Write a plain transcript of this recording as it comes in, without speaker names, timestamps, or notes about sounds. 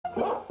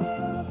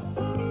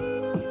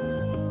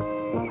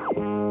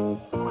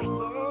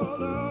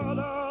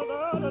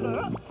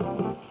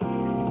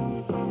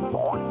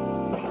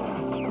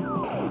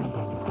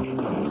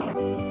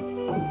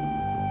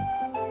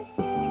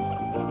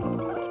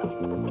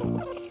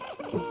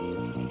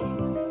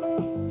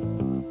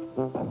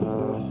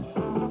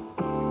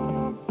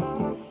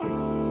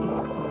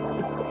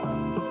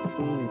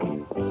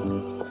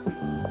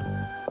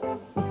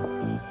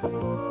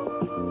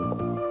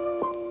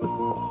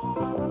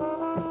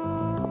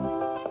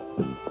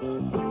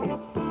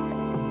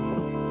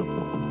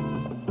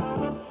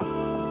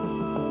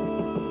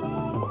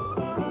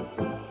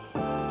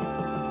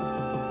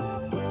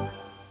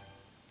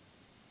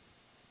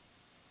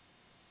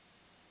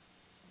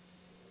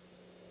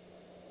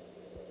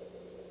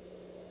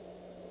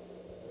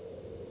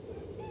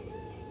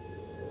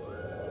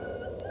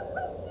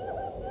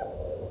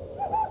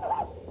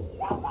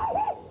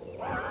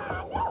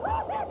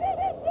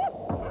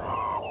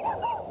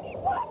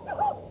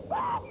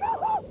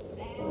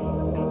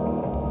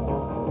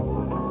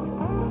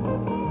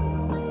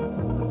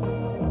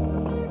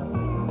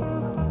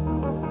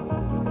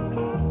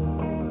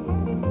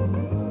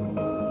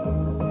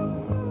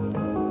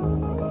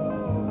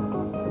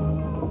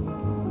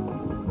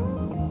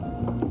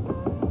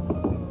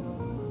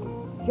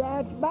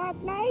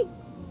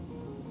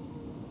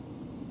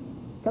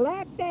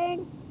Collecting.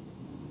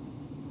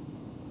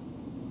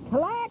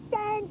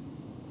 Collecting.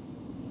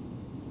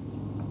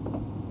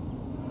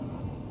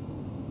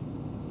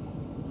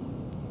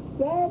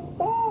 Get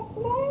back,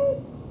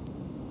 please.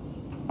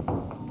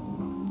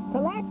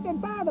 Collecting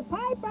by the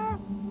paper.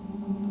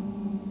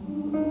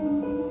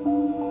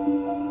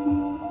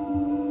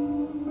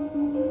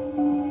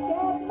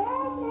 Get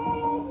back,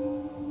 please.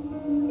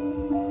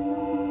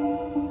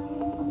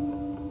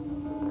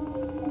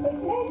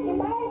 It's Mr.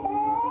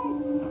 Mayberry.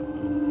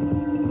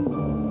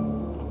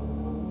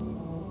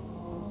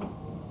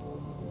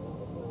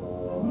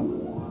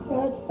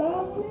 Get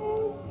back,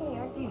 please. Hey,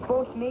 aren't you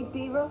supposed to meet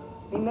Beaver?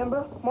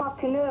 Remember? Mark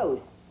Canoes.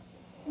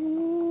 Hey,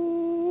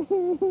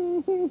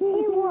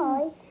 Roy,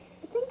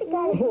 you think the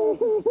guy who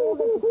told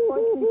us the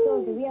sportsman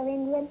show's a real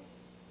Indian?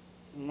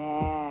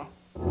 Nah.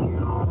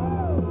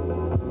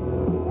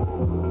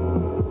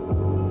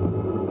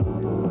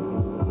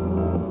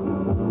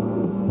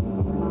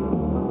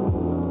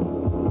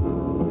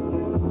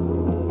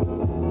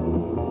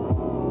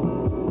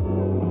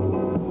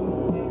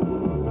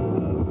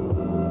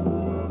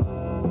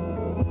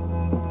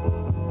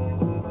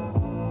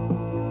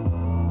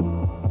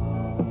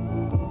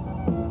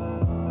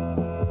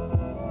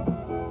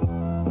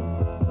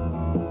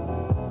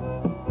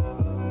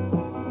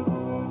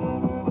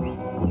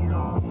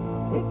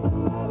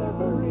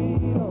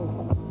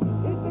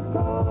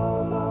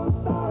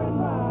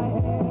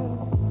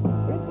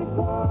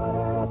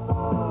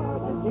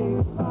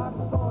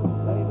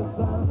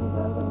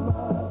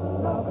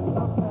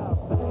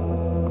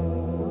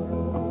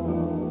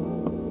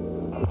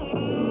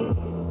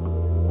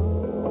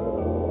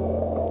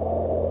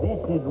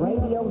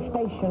 Radio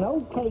station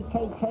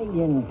OKKK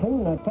in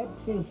Tuna,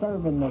 Texas,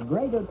 serving the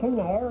greater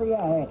Tuna area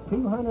at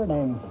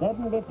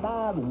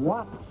 275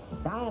 watts,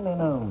 signing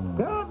on.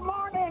 Good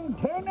morning,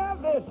 Tuna.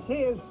 This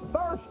is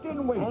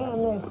Thurston Wheeler.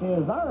 And this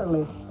is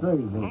Early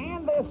Scrooby.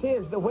 And this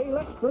is the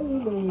Wheeler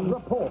Scrooby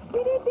Report.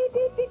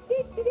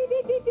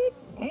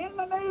 In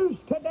the news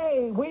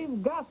today,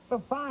 we've got the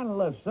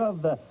finalists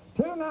of the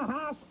Tuna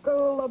High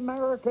School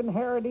American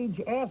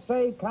Heritage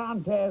Essay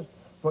Contest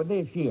for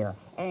this year.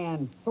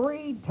 And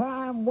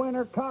three-time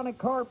winner Connie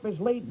Karp is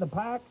leading the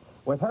pack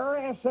with her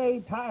essay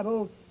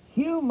titled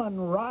Human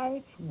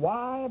Rights,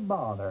 Why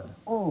Bother?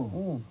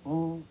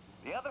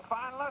 The other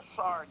finalists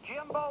are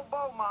Jimbo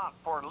Beaumont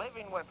for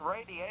Living with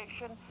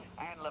Radiation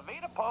and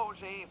Levita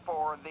Posey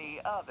for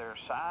The Other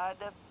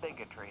Side of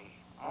Bigotry.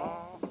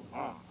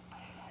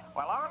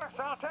 Well, Arliss,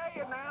 I'll tell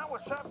you now,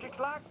 with subjects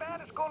like that,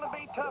 it's going to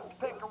be tough to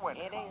pick a winner.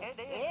 It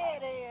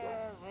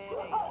is.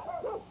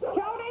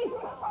 Jody,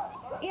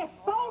 if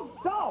those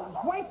dogs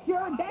wake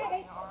your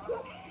daddy,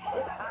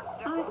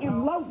 I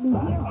am loading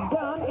his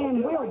gun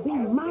and we'll be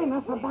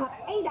minus about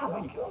 8 of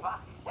them.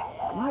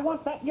 I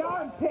want that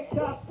yard picked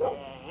up.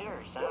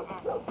 Here's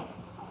something.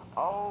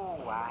 Oh,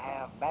 I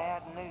have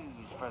bad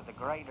news for the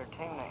greater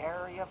Tuna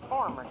area.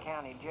 Former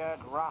County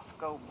Judge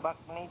Roscoe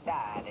Buckney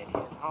died at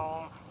his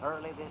home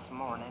early this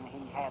morning.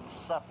 He had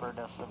suffered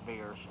a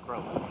severe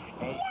stroke.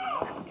 As you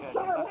know, Judge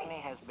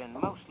Buckney has been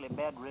mostly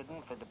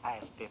bedridden for the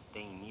past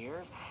 15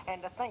 years,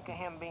 and to think of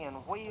him being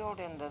wheeled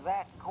into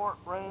that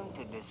courtroom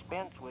to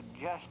dispense with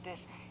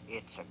justice,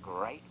 it's a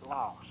great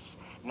loss.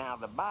 Now,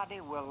 the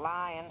body will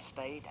lie in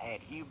state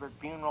at Hubert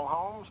Funeral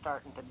Home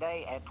starting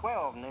today at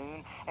 12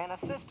 noon, and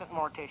Assistant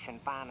Mortician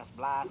Finus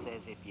Bly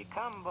says if you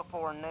come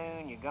before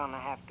noon, you're going to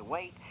have to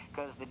wait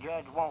because the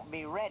judge won't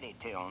be ready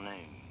till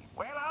noon.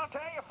 Well, I'll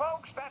tell you,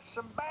 folks, that's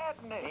some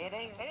bad news. It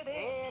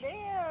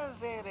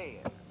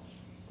is.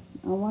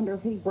 I wonder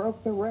if he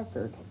broke the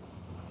record.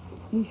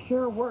 He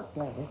sure worked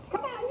at it.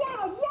 Come on,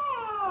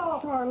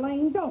 yell!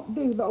 Charlene, don't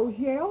do those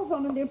yells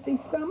on an empty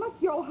stomach.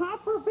 You'll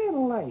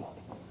hyperventilate.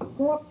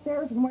 Go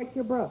upstairs and wake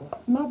your brother.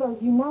 Mother,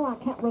 you know I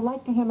can't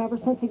relate to him ever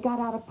since he got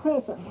out of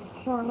prison.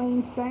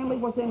 Charlene, Stanley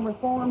was in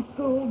reform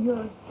school.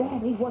 Your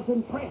daddy was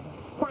in prison.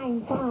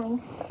 Same thing.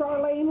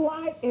 Charlene,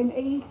 light and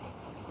eat.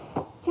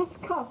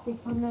 Just coffee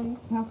for me.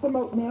 Now, some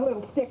oatmeal.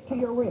 It'll stick to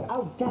your ribs.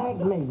 Oh,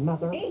 dag me,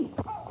 Mother. Eat.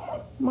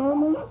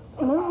 Mama,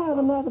 can I have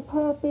another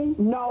puppy?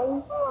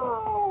 No.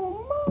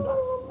 Oh,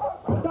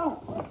 Mom. Don't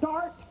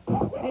start.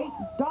 8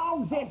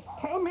 dogs is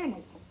 2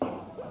 minutes.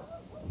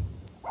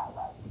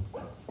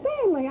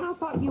 Stanley, I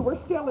thought you were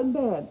still in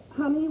bed.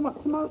 Honey, you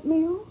want some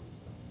oatmeal?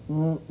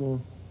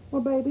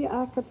 Well, baby,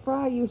 I could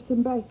fry you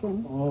some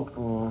bacon.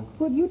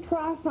 Would you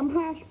try some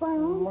hash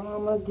browns?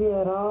 Mama,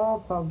 get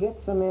off. I'll get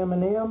some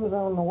M&Ms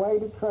on the way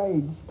to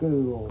trade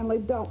school. Stanley,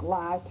 don't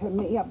lie to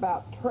me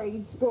about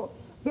trade school.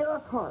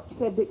 Vera Karp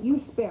said that you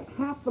spent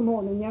half the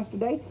morning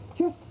yesterday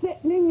just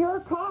sitting in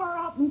your car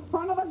out in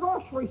front of the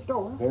grocery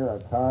store. Vera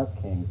Karp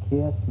can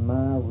kiss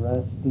my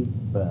rusty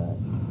butt.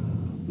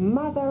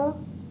 Mother,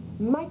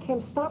 make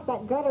him stop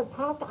that gutter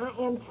talk. I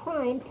am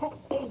trying to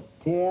eat.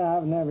 Yeah,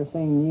 I've never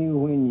seen you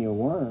when you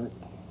weren't.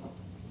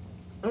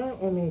 I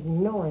am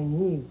ignoring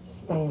you,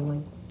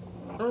 Stanley.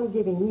 I'm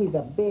giving you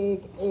the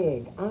big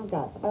egg. I've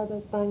got other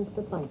things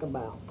to think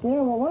about.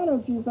 Yeah, well, why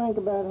don't you think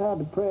about how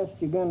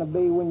depressed you're going to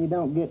be when you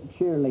don't get the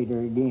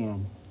cheerleader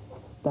again?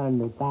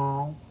 Thunder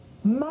thighs.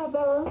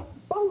 Mother,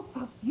 both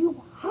of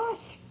you,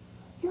 hush.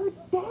 Your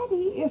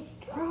daddy is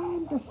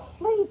trying to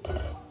sleep.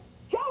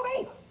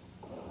 Jody!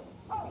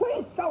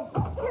 Please don't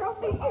tell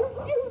me you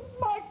used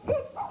my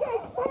good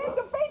cake pan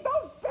to feed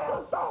those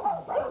stairs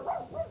dogs.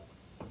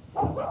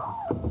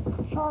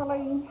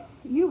 Charlene,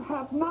 you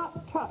have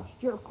not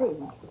touched your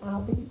food.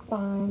 I'll be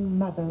fine,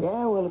 Mother.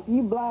 Yeah, well, if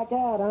you black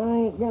out, I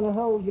ain't gonna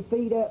hold your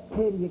feet up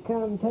till you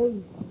come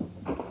to.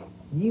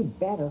 You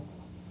better.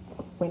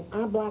 When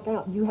I black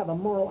out, you have a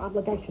moral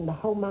obligation to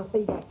hold my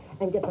feet up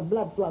and get the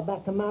blood flow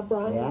back to my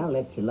brain. Yeah, I'll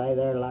let you lay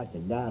there like a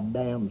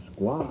goddamn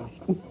squash.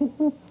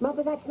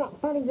 Mother, that's not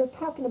funny. You're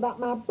talking about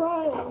my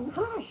brain.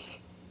 Hush!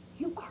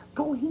 You are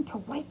going to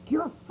wake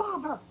your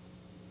father.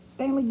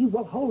 Stanley, you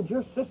will hold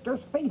your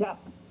sister's feet up.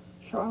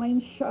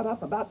 Charlene, shut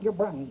up about your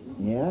brain.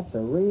 Yeah, it's a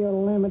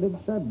real limited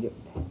subject.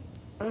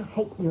 I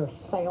hate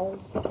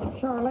yourselves.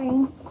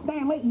 Charlene,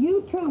 Stanley,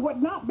 you two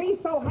would not be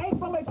so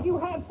hateful if you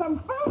had some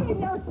food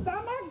in your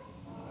stomach.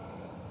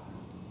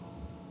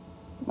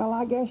 Well,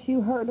 I guess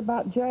you heard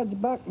about Judge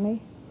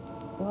Buckney.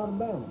 What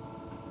about him?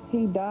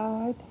 He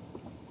died.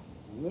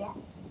 Yeah.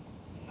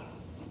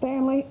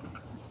 Stanley,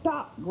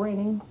 stop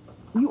grinning.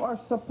 You are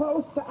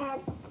supposed to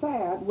act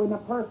sad when a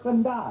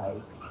person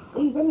dies,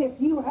 even if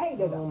you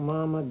hated Oh, them.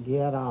 Mama,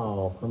 get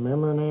off.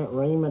 Remember when Aunt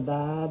Rema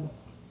died?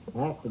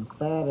 Acted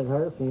sad at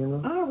her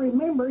funeral. I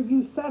remember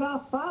you set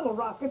off bottle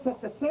rockets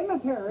at the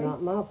cemetery.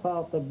 Not my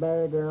fault they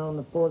buried her on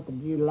the 4th of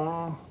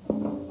July.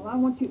 Well, I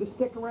want you to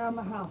stick around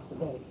the house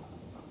today.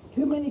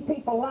 Too many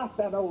people like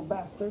that old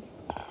bastard.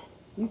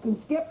 You can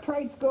skip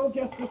trade school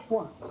just this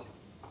once.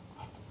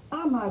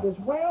 I might as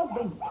well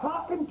be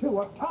talking to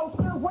a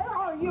toaster. Where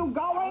are you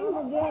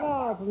going? Get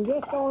off. I'm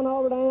just going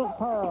over to Aunt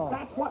Pearl.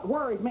 That's what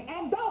worries me.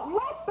 And don't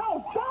let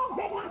those dogs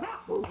in the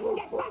house.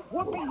 Get back,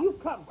 Whoopi. You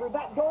come through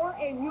that door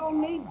and you'll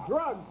need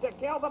drugs to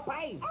kill the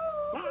pain.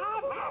 Now,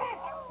 I've had it.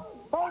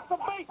 Both of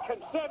me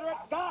consider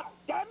it, God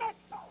damn it!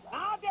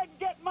 I didn't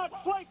get much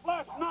sleep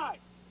last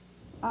night.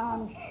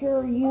 I'm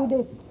sure you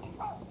didn't.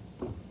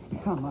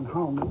 Coming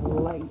home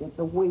late at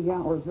the wee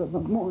hours of the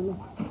morning,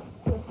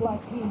 just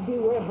like you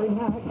do every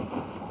night.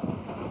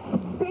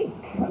 Big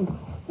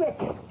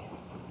conceited.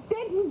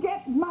 Didn't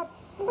get much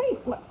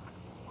sleepless.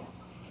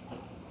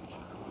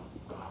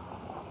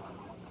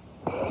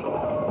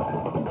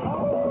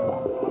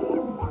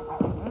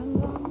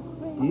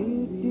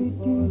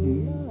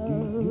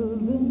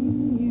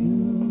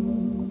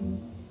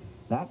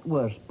 That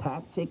was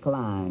Patsy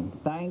Cline.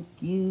 Thank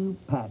you,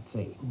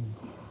 Patsy.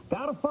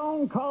 Got a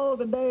phone call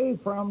today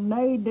from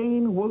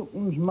Nadine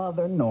Wooten's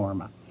mother,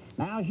 Norma.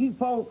 Now, as you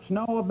folks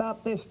know,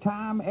 about this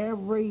time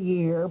every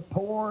year,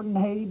 poor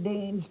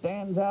Nadine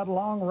stands out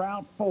along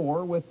Route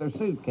 4 with her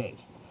suitcase.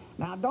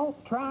 Now, don't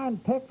try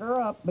and pick her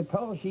up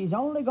because she's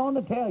only going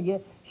to tell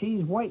you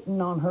she's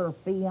waiting on her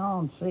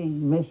fiancé,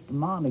 Mr.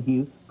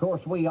 Montague. Of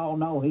course, we all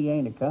know he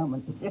ain't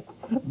a-coming.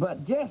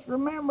 But just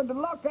remember to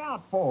look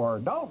out for her.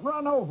 Don't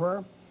run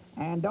over her,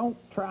 and don't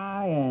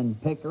try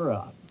and pick her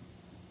up.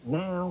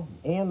 Now,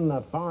 in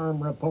the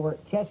farm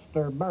report,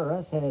 Chester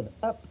Burris has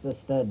upped the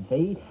stud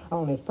fee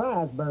on his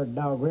prize bird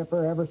dog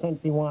ripper ever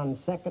since he won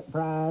second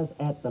prize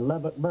at the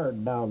Lubbock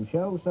Bird Dog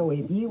Show. So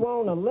if you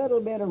want a little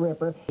bit of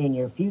ripper in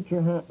your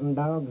future hunting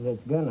dogs,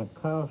 it's gonna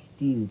cost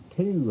you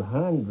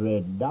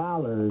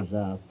 $200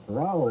 a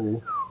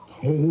throw.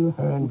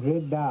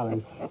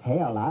 $200.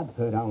 Hell, I'd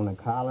put on a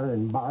collar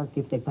and bark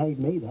if they paid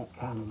me that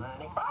kind of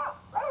money.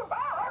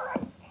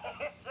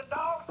 It's a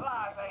dog's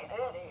life, ain't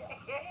it?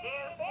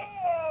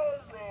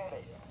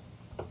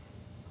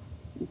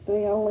 If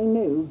they only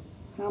knew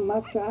how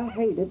much I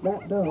hated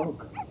that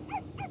dog.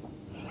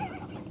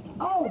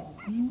 Oh,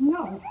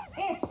 no.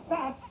 It's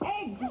that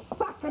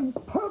egg-sucking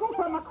poodle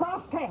from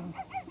across town.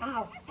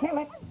 I'll kill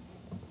it.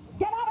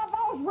 Get out of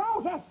those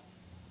roses!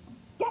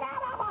 Get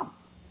out of them!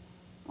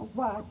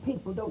 Why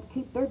people don't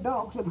keep their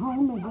dogs at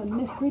home is a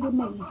mystery to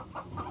me.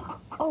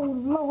 Oh,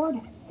 Lord,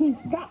 he's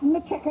gotten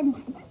the chickens.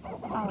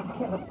 I'll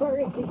kill it. Where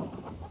is he?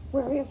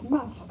 Where is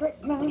my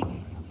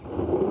strychnine?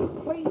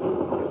 Please,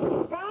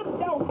 God,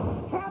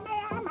 don't tell me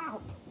I'm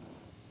out.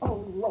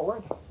 Oh,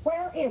 Lord,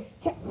 where is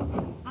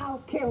Chester? I'll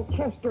kill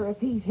Chester if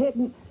he's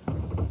hidden.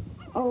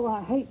 Oh,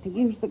 I hate to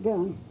use the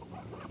gun.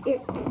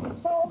 It's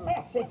so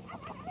messy.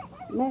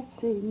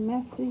 Messy,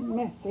 messy,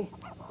 messy.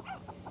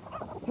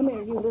 Come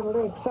here, you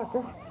little egg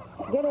sucker.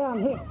 Get down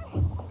here.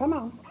 Come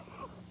on.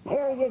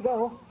 Here you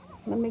go.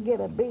 Let me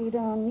get a bead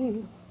on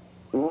you.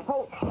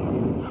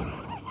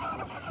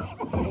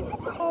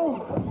 Oh,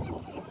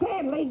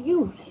 Stanley,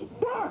 you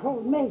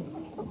startled me.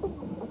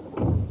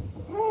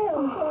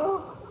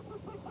 Hell,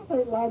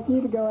 I'd like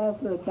you to go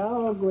after a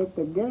dog with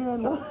the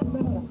gun.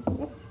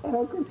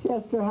 Uncle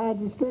Chester hide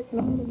your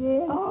strychnine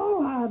again?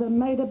 Oh, I'd have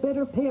made a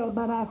bitter pill,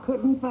 but I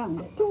couldn't find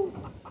it.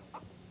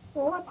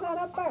 What's that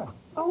up there?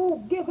 Oh,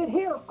 give it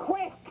here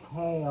quick.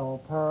 Hell,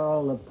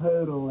 Pearl, the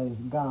poodle is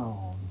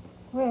gone.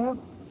 Well,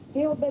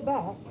 he'll be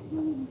back.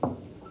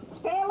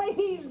 Stanley,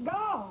 he's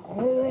gone.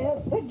 Who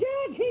is? The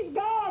judge, he's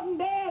gone,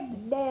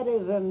 dead. Dead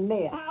as a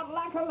net. Out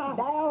like a alive.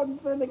 Down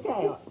for the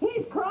count.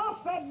 He's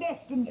crossed that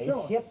distance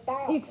short. Shipped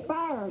out.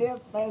 Expired.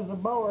 Shipped as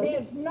aboard.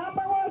 His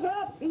number was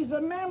up. He's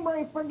a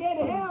memory. Forget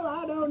it. Hell,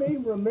 I don't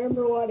even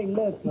remember what he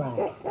looked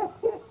like.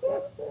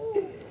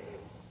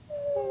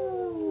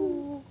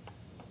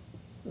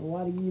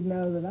 What do you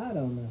know that I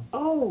don't know?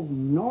 Oh,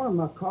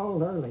 Norma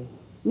called early.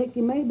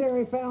 Nicky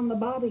Mayberry found the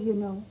body, you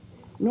know.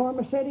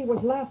 Norma said he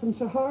was laughing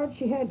so hard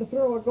she had to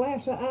throw a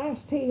glass of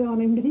iced tea on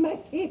him to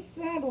make him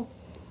settle.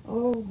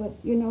 Oh, but,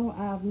 you know,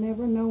 I've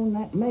never known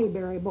that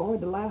Mayberry boy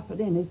to laugh at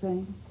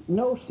anything.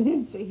 No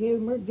sense of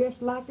humor,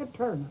 just like a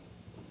turnip.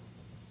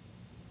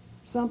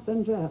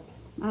 Something's up.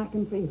 I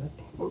can feel it.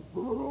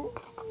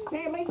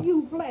 Sally,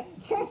 you've let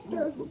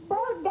Chester's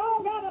bird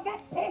dog out of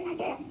that pen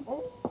again.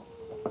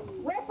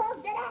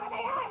 Ripper, get out of the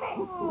ivy!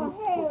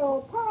 Oh,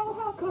 hell, Pearl,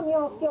 how come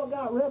y'all still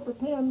got Ripper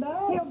pinned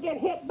up? He'll get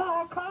hit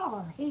by a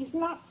car. He's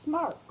not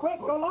smart. Quick,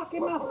 go lock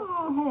him up.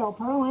 Oh, hell,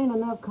 Pearl, ain't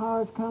enough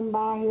cars come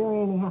by here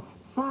anyhow.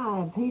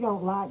 Besides, he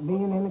don't like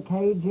being in a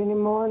cage any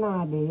more than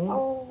I did.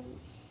 Oh,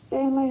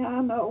 Stanley, I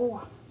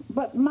know.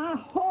 But my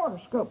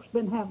horoscope's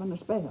been having a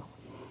spell.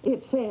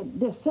 It said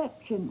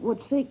deception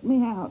would seek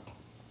me out.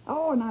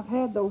 Oh, and I've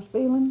had those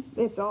feelings.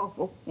 It's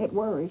awful. It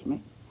worries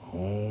me.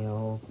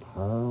 Hell,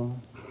 Pearl.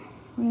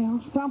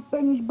 Well,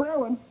 something's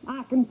brewing.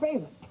 I can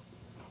feel it.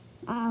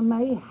 I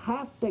may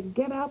have to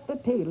get out the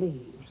tea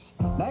leaves.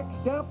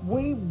 Next up,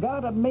 we've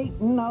got a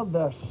meeting of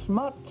the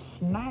smut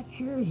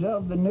snatchers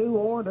of the New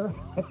Order.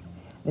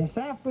 This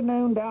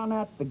afternoon down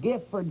at the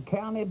Gifford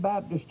County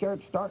Baptist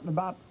Church, starting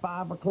about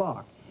 5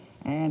 o'clock.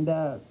 And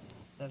the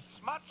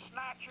Smut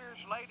Snatchers'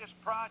 latest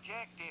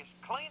project is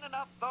cleaning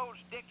up those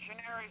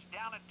dictionaries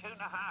down at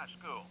Tuna High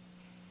School.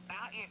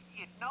 Now, if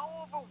you know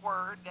of a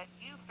word that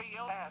you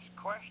feel has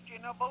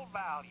questionable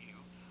value,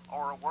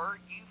 or a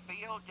word you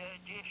feel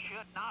just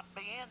should not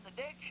be in the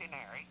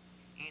dictionary,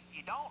 if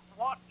you don't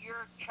want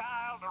your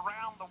child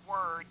around the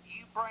word,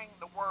 you bring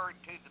the word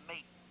to the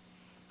meeting.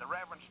 The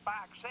Reverend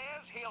Spike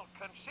says he'll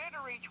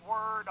consider each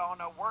word on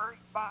a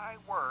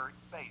word-by-word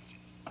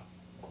basis.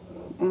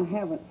 I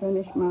haven't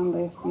finished my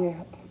list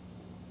yet.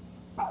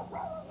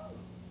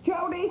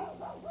 Jody,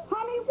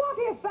 honey, what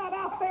is that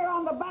out there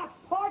on the back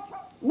porch?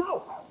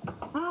 No.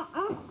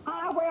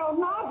 I will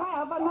not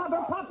have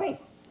another puppy.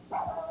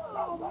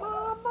 Oh,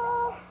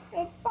 Mama,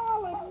 it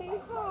followed me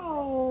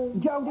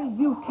home.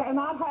 Jody, you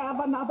cannot have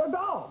another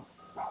dog.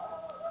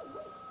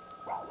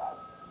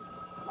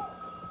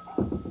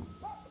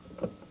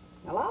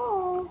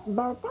 Hello?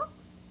 Bertha?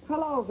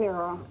 Hello,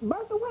 Vera.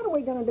 Bertha, what are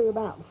we going to do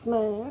about the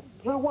snatch?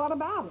 Well, what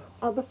about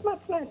it? The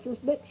Smut Snatchers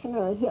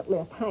Dictionary hit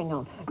list. Hang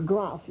on.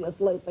 Gracias,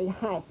 Loopy,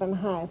 half,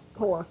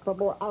 por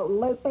favor. Oh,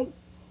 Loopy,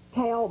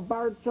 tell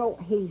Virgil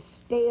he's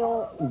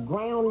still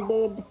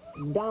grounded.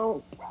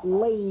 Don't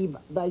leave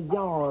the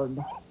yard.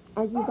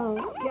 Are you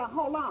going? Yeah,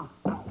 hold on.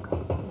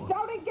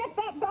 Jody, get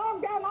that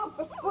dog down off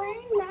the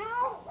screen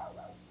now.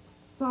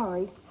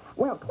 Sorry.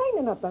 Well,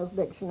 cleaning up those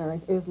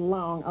dictionaries is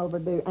long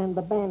overdue, and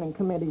the banning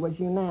committee was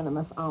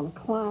unanimous on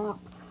clap,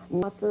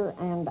 knucker,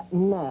 and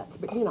nuts.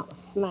 But, you know,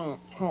 snatch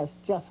has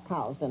just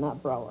caused an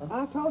uproar.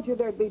 I told you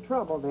there'd be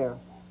trouble there.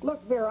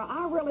 Look, Vera,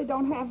 I really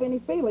don't have any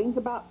feelings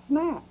about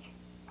snatch.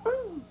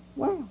 Oh,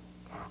 well,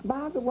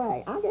 by the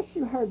way, I guess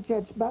you heard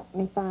Judge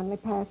Buckney finally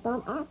passed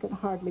on. I could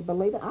hardly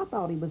believe it. I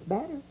thought he was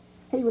better.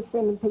 He was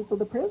sending people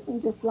to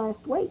prison just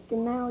last week,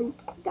 and now he's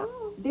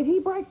gone. Did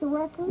he break the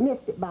record?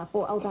 Missed it by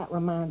 4. Oh, that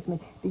reminds me.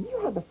 Do you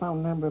have the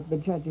phone number of the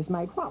judge's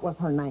maid? What was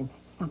her name?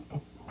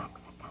 Something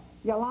Mexican.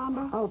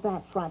 Yolanda? Oh,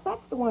 that's right.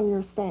 That's the one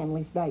your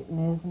Stanley's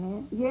dating, isn't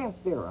it? Yes,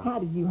 Vera. How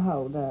do you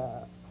hold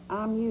up?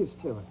 I'm used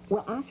to it.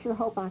 Well, I sure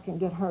hope I can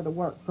get her to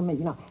work for me.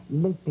 You know,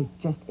 Loopy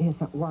just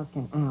isn't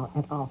working out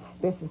at all.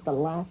 This is the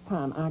last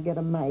time I get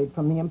a maid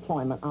from the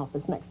employment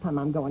office. Next time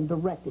I'm going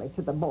directly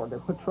to the Border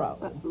Patrol.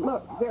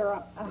 Look,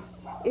 Vera,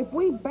 if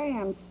we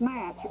ban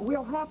snatch,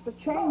 we'll have to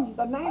change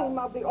the name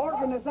of the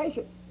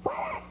organization.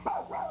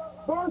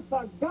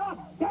 Bertha, God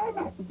damn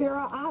it!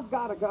 Vera, I've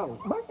got to go.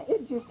 Bertha,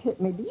 it just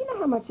hit me. Do you know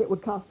how much it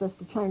would cost us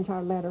to change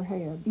our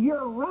letterhead?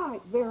 You're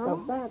right, Vera.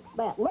 So that's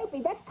that.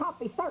 Loopy, this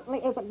coffee certainly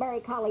isn't very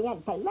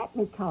caliente. Let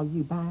me call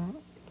you back.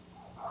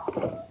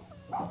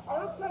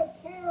 I'll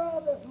take care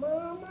of it,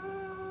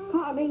 Mama.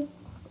 Honey,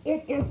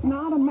 it is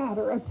not a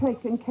matter of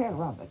taking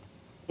care of it.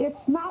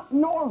 It's not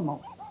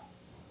normal.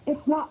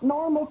 It's not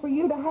normal for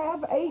you to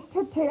have 8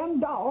 to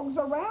 10 dogs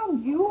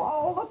around you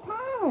all the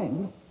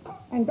time.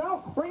 And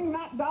don't bring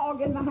that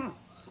dog in the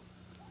house.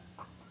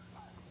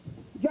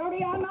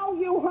 Jody, I know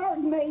you heard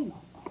me.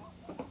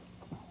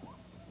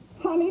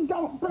 Honey,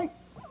 don't bring...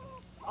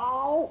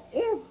 Oh,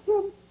 it's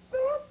the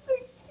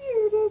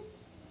cutest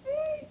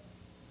thing.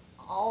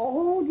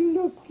 Oh,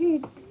 look at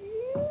you.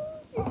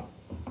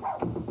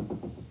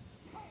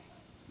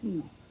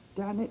 He's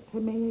done it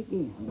to me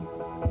again.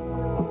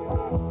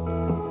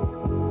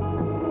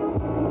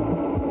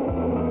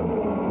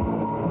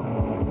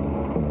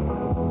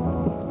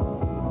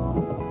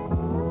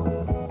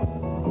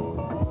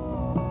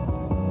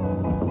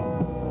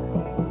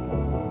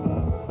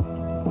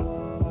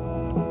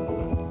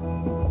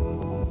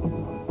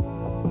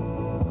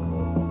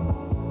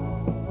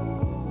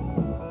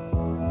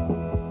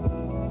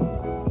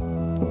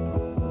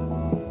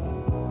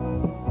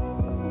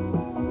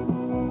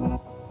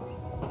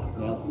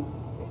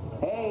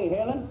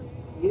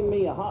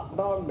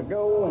 to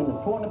go in a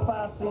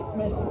 25-cent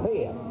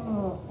Mississippi.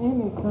 Oh,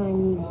 anything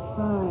you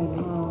say,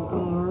 long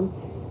arm.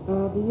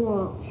 Do you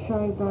want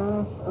shaved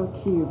ice or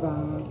cube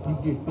ice? You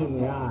just give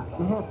me ice.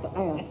 You have to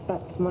ask.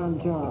 That's my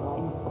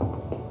job.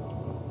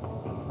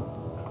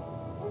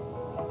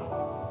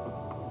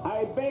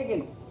 Hey,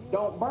 Biggin,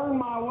 don't burn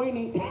my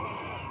weenie.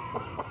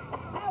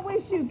 I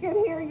wish you could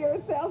hear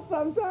yourself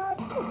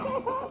sometimes.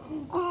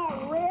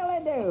 I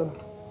really do.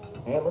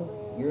 Ellen,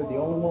 you're the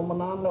only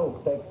woman I know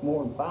that takes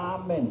more than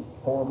 5 minutes to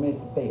pour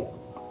Mississippi.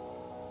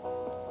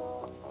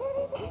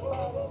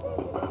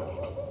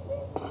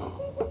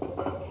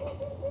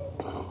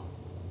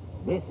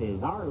 This is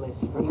Arliss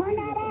Street Turn with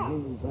that a up.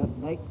 news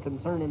update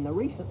concerning the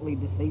recently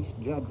deceased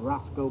Judge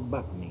Roscoe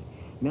Buckney.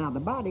 Now, the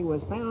body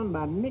was found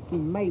by Mickey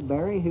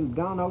Mayberry, who'd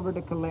gone over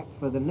to collect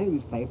for the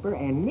newspaper,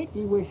 and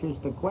Mickey wishes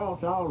to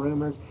quelch all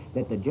rumors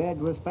that the judge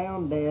was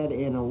found dead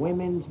in a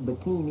women's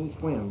bikini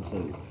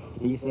swimsuit.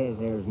 He says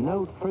there's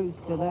no truth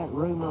to that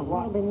rumor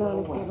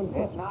whatsoever.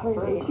 It's not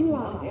true. You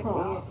like It's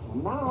crap.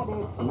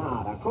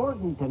 not.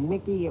 According to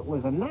Mickey, it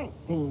was a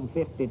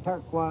 1950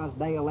 turquoise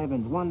Dale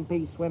Evans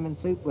one-piece swimming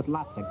suit with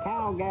lots of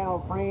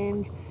cowgirl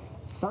fringe.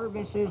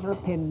 Services are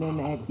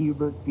pending at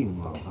Hubert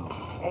Funeral Home.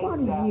 What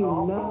do you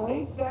know?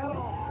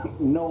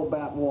 Know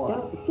about what?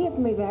 Don't give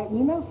me that.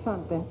 You know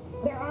something.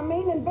 There are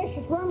mean and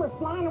vicious rumors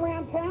flying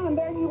around town, and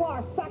there you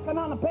are, sucking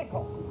on a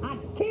pickle. I'd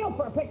kill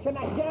for a picture of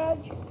that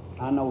judge.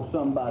 I know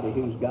somebody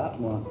who's got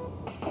one.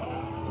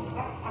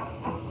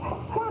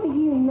 What do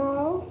you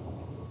know?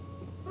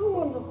 I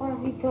wonder where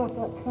he got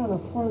that kind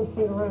of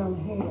swimsuit around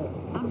here.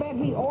 I bet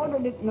he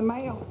ordered it in the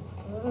mail.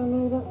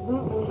 Anita,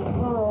 that was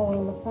Carl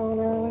on the phone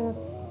earlier.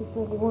 He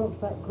said he wants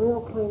that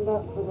grill cleaned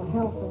up for the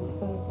health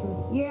inspector.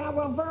 Yeah,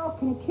 well, Verl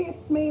can kiss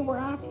me where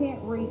I can't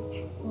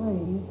reach.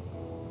 Please.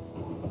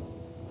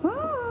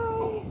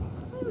 Hi.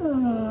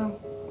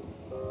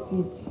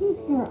 Did you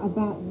hear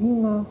about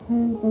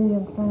you-know-who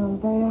being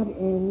found dead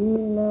and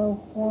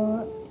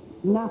you-know-what?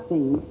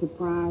 Nothing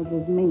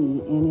surprises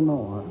me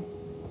anymore.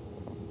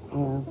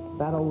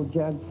 That old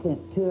judge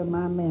sent 2 of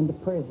my men to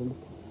prison,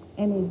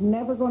 and he's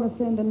never going to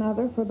send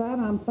another. For that,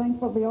 I'm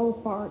thankful the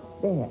old fart's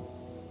dead.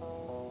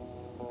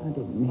 I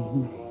didn't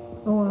mean that.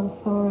 Oh, I'm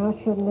sorry. I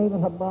shouldn't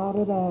even have brought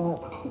it up.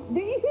 Do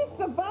you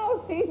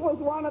suppose he was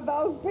one of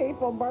those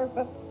people,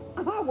 Bertha?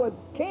 I would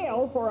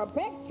kill for a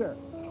picture.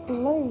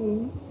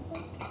 Please.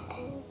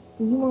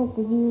 Do you want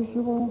the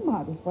usual?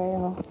 Might as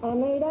well.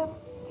 Anita,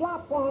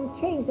 flop one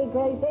cheesy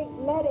greasy.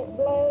 Let it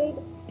bleed.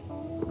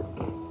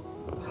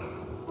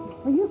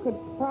 Or you could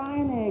fry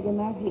an egg in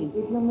that heat.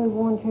 If you move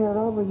one chair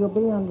over, you'll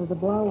be under the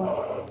blower.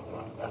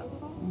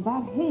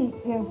 That heat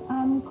is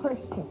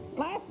unchristian.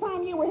 Last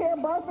time you were here,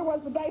 Bertha,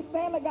 was the day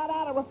Stanley got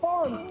out of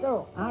reform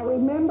school. I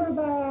remember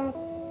that.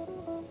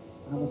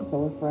 I was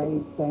so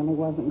afraid Stanley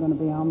wasn't going to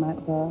be on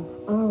that bus.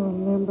 I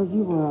remember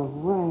you were a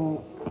wreck.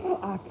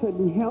 I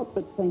couldn't help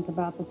but think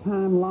about the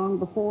time long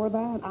before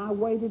that. I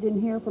waited in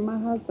here for my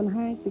husband,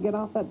 Hank, to get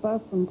off that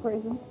bus from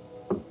prison.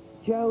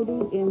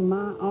 Jody in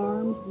my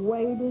arms,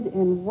 waited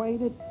and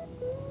waited.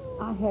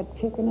 I had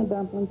chicken and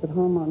dumplings at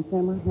home on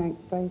simmer,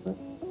 Hank's favorite.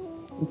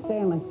 And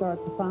Stanley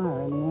starts a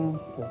fire in the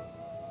ashtray.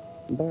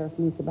 Embarrassed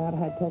me so bad I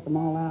had to take them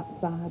all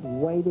outside,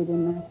 waited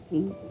in that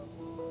heat.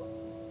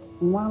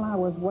 And while I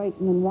was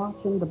waiting and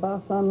watching the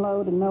bus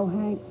unload and no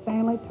Hank,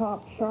 Stanley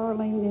talked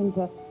Charlene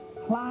into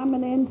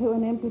climbing into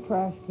an empty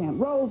trash can.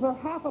 Rolls her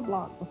half a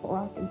block before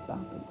I can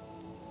stop him.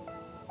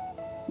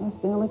 That's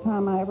the only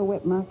time I ever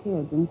whipped my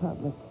kids in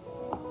public.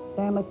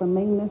 Stanley for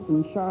meanness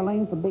and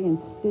Charlene for being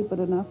stupid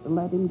enough to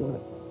let him do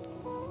it.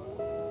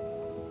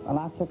 Well,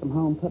 I took them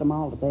home, put them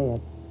all to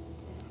bed.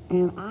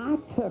 And I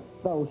took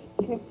those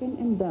chicken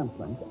and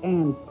dumplings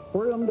and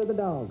threw them to the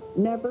dogs.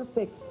 Never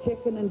fixed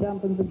chicken and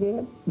dumplings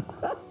again.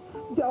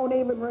 Don't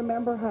even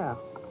remember how.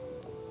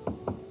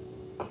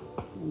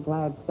 I'm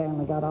glad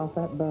Stanley got off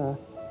that bus.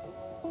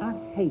 I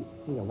hate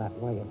to feel that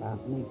way about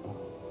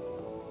meatballs.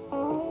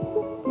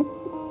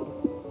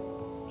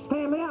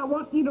 Stanley, I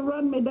want you to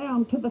run me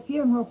down to the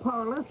funeral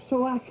parlor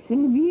so I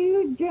can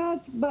view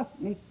Judge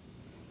Buckney.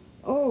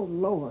 Oh,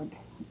 Lord,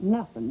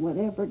 nothing would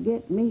ever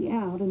get me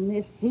out in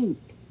this heat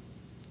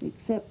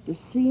except to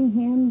see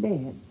him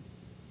dead.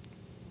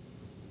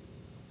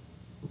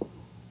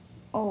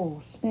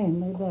 Oh,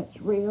 Stanley, that's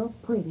real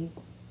pretty.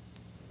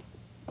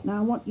 Now,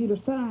 I want you to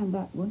sign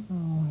that one.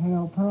 Oh,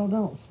 hell, Pearl,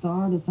 don't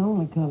start. It's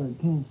only colored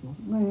pencils.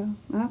 Well,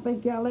 I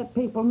think I'll let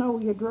people know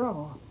you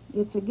draw.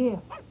 It's a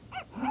gift.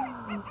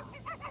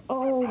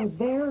 Oh,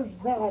 there's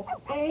that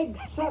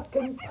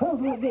egg-sucking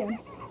poodle again.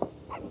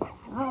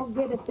 I'll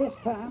get it this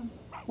time.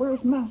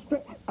 Where's my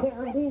strip?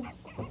 There it is.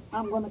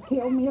 I'm going to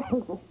kill me a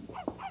poodle.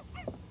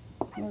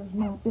 There's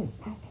my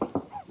biscuit.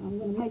 I'm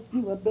going to make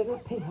you a bitter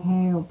pig.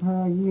 Hell,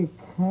 Pearl, you're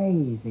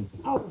crazy.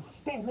 Oh,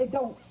 Stanley,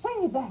 don't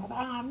say that.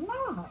 I'm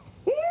not.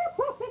 Here,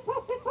 puppy,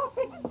 puppy,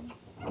 puppy.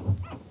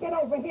 Get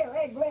over here,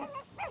 Egglet.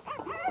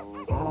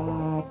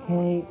 I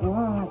can't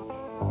watch.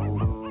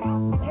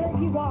 There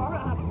you are. I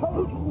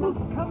told you not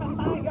to come in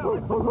my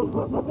yard.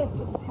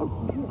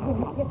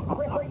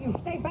 Ripper, you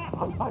stay back.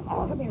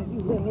 Come here, you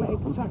little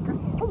egg sucker.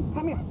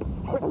 Come here.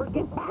 Ripper,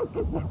 get back.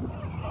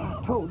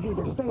 I told you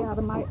to stay out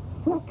of my...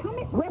 Well, come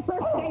here. Ripper,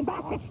 stay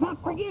back. It's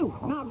not for you.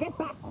 Now, get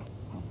back.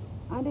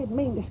 I didn't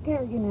mean to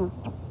scare you now.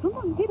 Come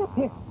on, get up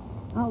here.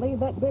 I'll leave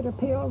that bitter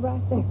pill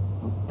right there.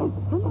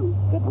 Come on,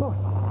 good boy.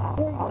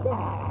 There you go.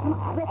 Come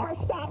on, Ripper,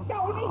 stop.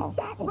 Don't eat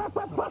that,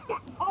 Ripper. Put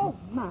that. Oh,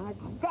 my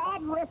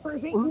God,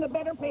 Ripper's eating the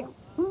bitter pill.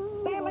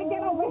 Stanley,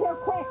 get over here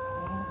quick.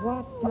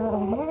 What the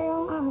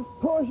hell? I've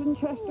poisoned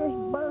Chester's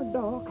bird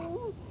dog.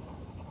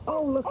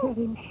 Oh, look at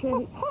him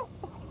shake.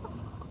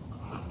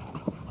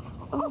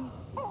 Oh.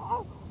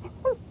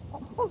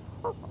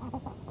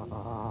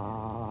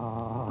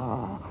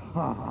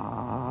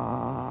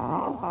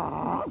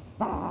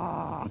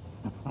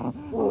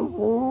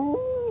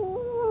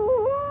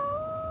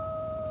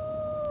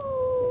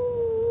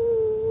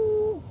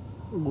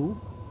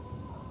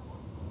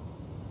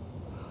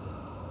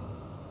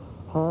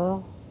 Pearl,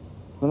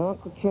 when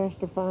Uncle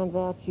Chester finds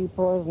out you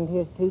poisoned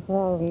his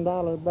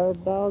 $2,000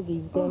 bird dog,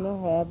 he's gonna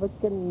have a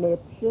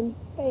conniption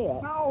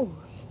fit. No,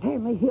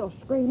 Stanley, he'll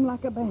scream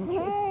like a banshee.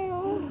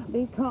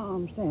 Be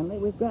calm, Stanley.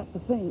 We've got to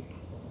think.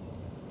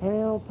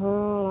 Hell,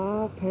 Pearl,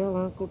 I'll tell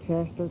Uncle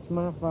Chester it's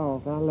my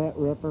fault. I let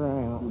Ripper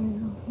out.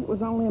 Well, it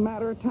was only a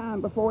matter of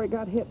time before he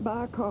got hit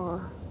by a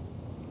car.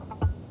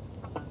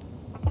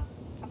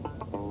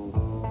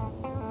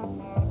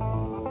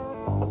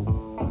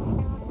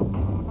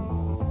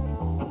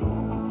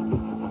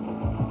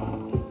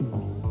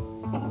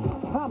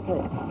 Pump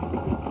it.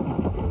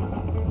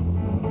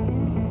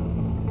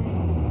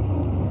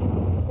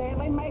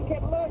 Stanley, make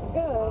it look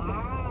good.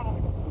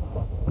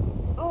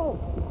 Oh.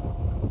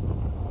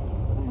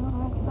 Well,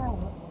 that's right.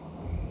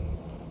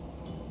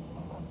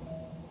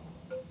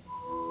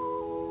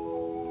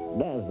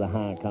 Does the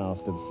high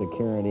cost of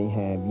security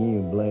have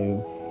you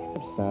blue?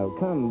 If so,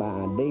 come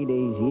by Dee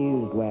Dee's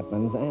Used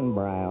Weapons and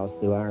browse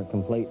through our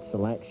complete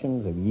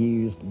selections of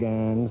used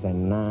guns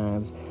and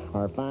knives,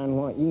 or find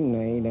what you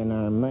need in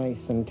our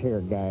mace and tear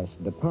gas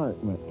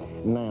department.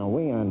 Now,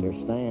 we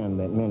understand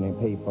that many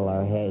people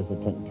are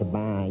hesitant to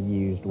buy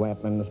used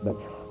weapons, but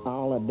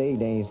all of Dee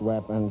Dee's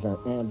weapons are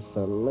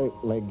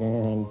absolutely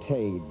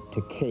guaranteed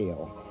to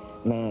kill.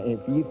 Now,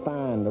 if you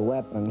find a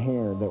weapon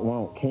here that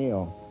won't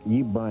kill,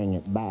 you bring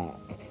it back,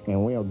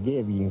 and we'll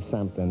give you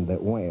something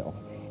that will.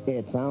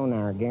 It's on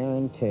our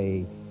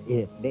guarantee.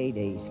 If Dee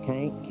Dee's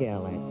can't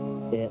kill it,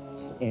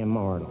 it's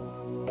immortal.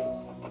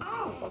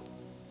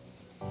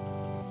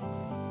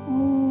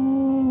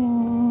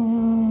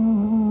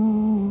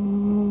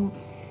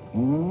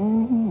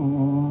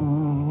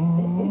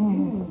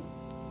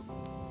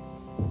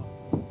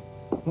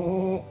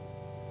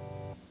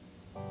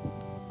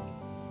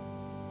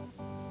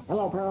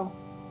 Hello, Pearl.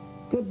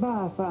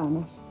 Goodbye,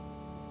 Finest.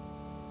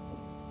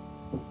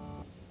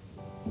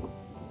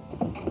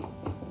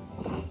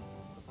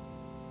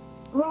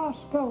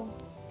 Roscoe,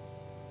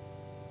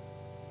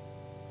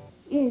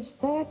 is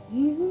that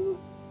you?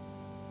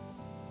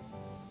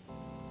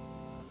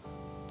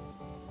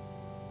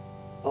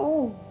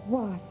 Oh,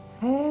 what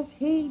has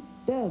he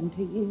done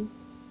to you?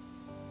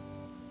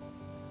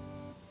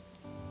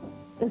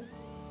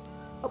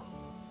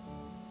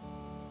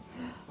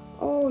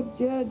 Oh,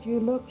 Judge, you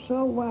look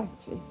so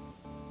waxy.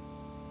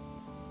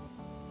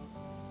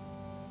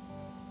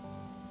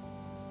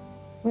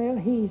 Well,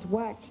 he's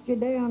waxed you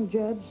down,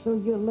 Judge, so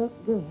you look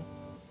good.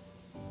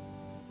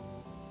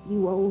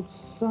 You old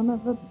son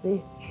of a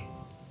bitch.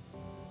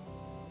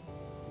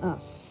 A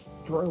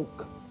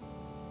stroke.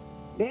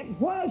 It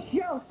was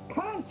your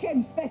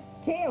conscience that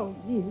killed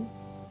you.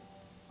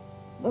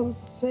 Those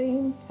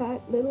same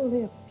tight little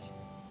lips.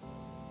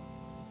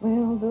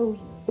 Well, those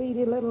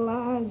beady little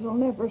eyes will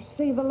never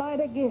see the light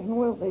again,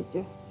 will they,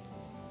 Judge?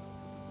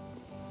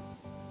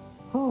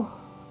 Oh,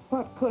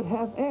 what could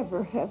have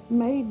ever have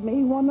made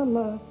me want to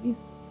love you?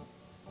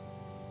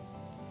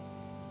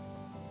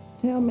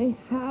 Tell me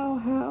how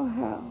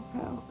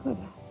could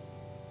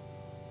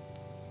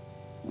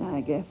I?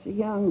 I guess a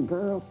young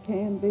girl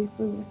can be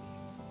foolish.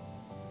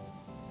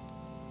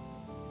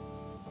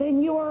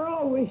 Then you were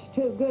always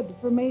too good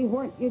for me,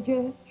 weren't you,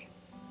 Judge?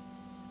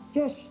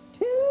 Just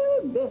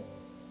too good.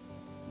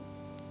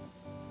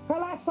 Well,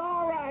 that's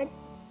all right.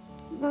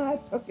 I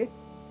took it.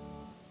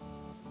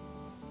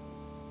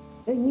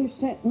 Then you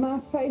sent my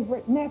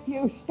favorite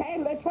nephew,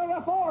 Stanley, to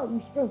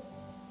reform school.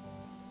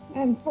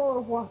 And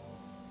for what?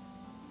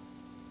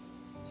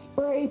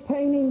 Spray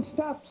painting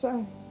stop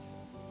signs.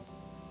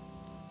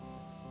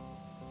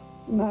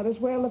 Might as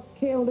well have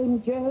killed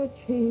him, Judge.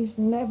 He's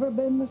never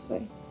been the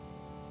same.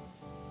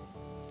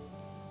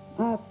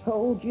 I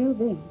told you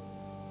then,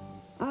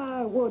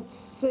 I would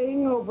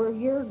sing over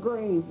your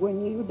grave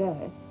when you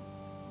died.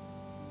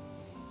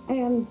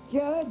 And,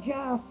 Judge,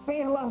 I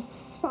feel a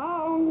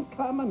song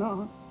coming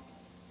on.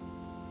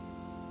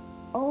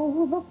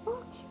 Oh, the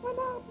fox went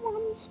out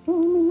one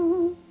stormy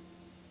night.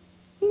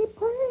 He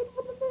prayed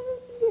for the moon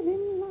to give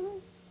him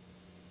light.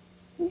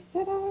 He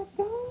said, I've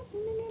got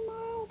many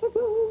miles to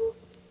go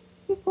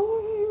before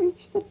I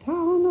reach the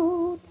town,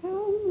 oh,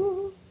 town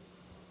road.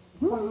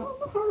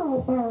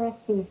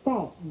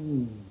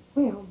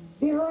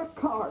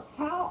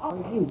 are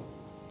you?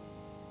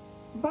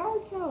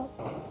 Virgil.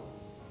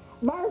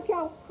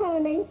 Virgil,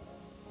 honey.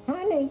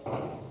 Honey.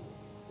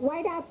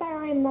 Wait out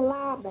there in the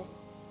lobby.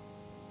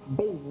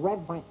 Be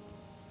reverent.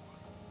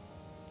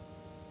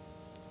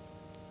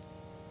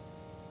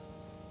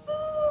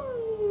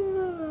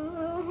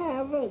 I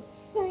haven't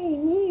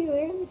seen you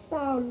in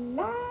so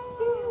long.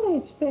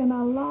 Well, it's been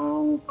a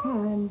long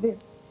time, dear.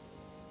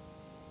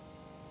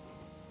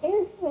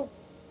 Isn't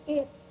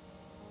it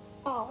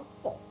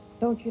awful?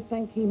 Don't you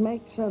think he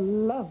makes a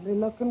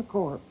lovely-looking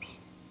corpse?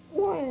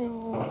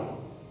 Well,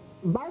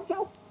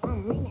 Virgil, a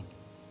minute.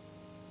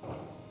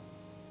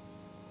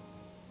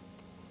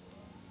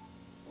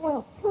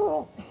 Well,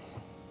 Pearl,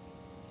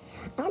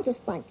 I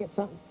just think it's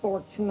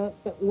unfortunate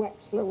that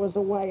Wexler was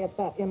away at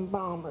that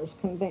embalmer's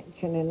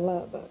convention in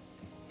Lubbock.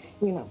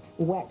 You know,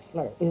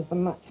 Wexler is a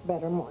much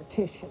better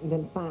mortician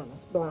than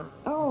Finest Blind.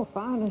 Oh,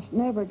 Finest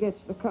never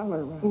gets the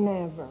color right.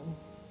 Never.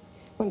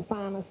 When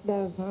Finest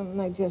does them,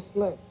 they just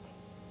look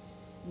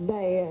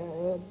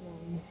dead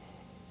and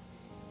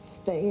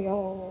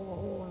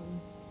stale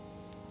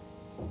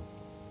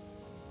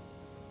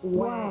and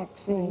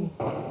waxy.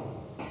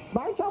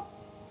 Virgil!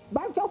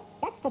 Virgil,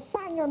 that's to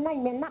sign your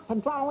name in, not to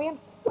draw in.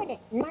 Quit it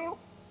now.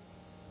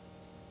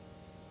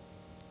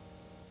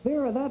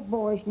 Vera, that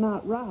boy's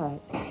not right.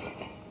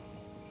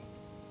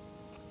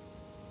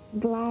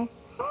 Glass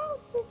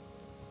houses.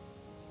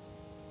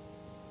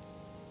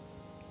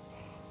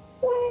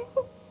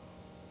 Well,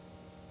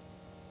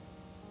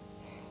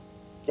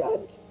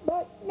 Judge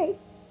Buckney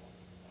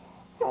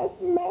has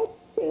met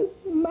his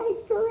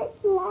maker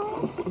at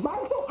last.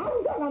 Virgil,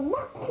 I'm gonna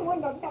knock you in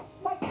the neck.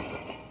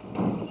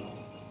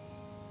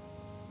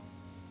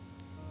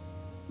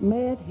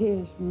 Met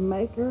his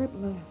maker at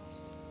last.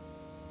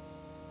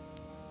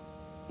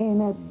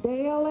 In a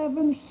Dale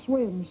Evans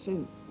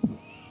swimsuit.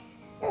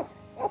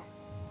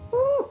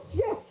 Oh,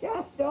 Judge,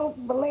 I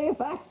don't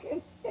believe I can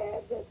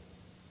stand it.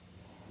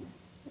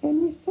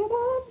 And you said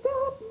I've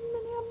got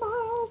many a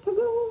mile to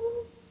go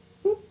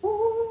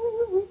before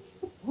I reach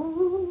the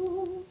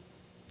town.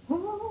 Town,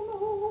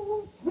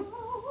 oh, town.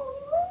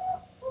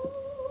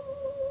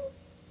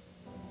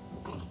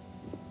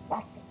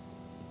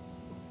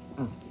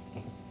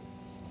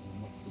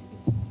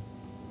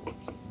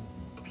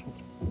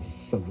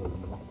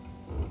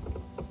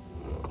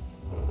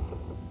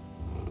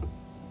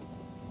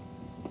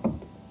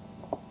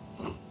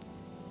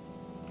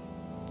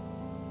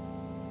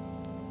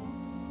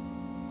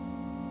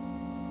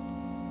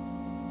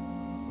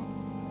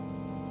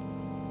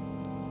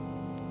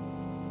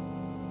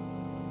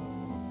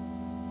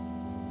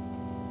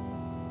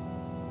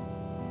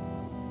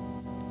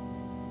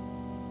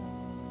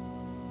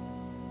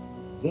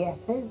 Yes,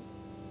 sir.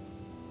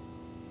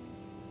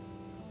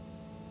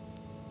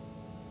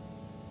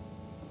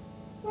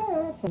 Well,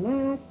 that's a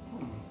nice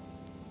time.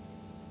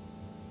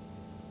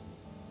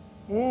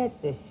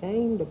 It's a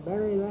shame to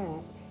bury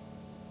that.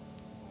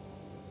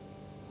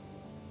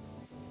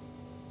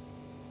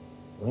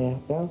 Well,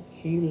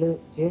 don't you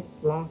look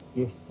just like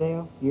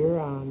yourself,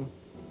 Your Honor?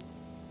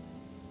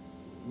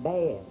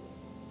 Dead.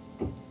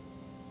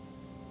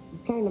 You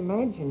can't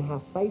imagine how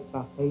safe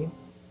I feel.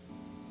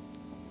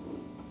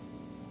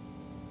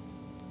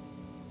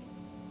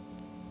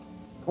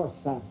 Of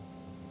course, I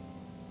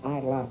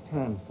had a lot of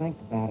time to think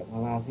about it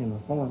while I was in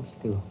reform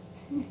school.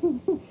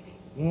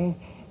 Yeah,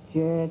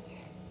 Judge,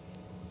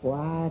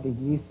 why do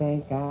you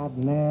think I'd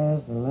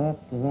nuzzle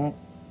up to that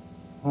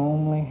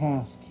homely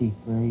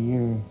housekeeper of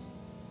yours?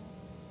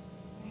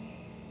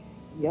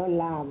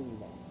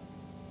 Yolanda.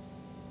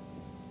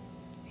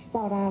 She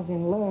thought I was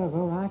in love.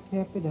 Oh, I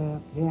kept it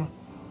up, yeah.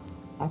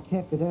 I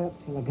kept it up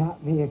till I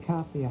got me a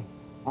copy of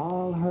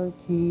all her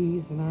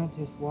keys, and I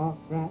just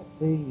walked right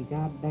through your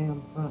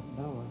goddamn front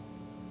door.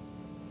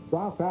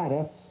 Walked right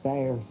up the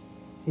stairs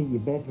to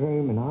your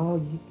bedroom, and all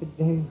you could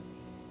do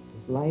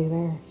was lay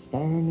there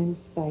staring into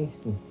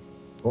space, and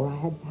before I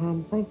had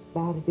time to think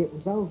about it, it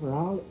was over.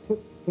 All it took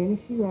to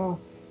finish you off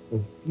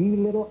was a few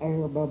little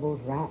air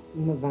bubbles right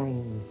in the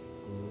veins.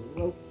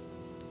 Nope.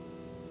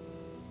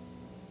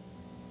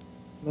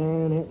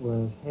 Man, it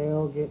was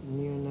hell getting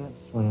you in that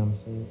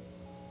swimsuit.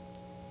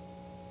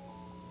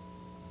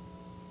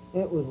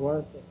 It was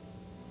worth it.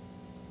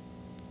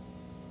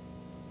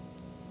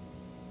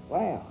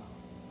 Well,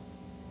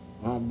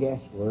 I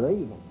guess we're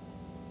even.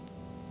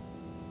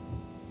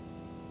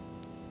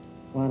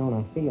 Why don't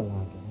I feel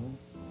like it, huh?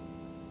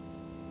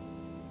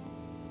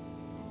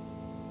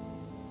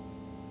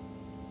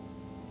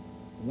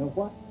 You know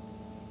what?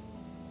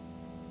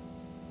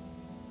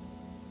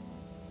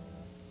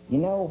 You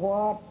know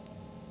what?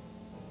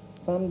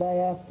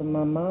 Someday after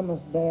my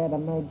mama's dead, I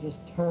may just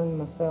turn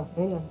myself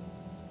in.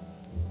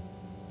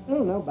 I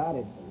don't know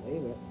nobody'd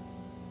believe it.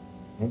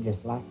 They're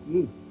just like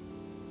you.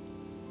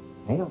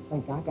 They don't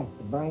think I got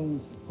the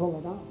brains to pull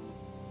it off.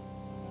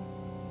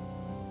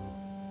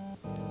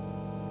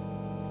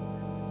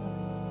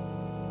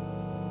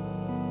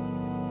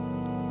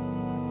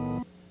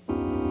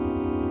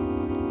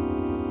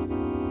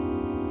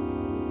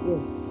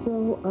 It's so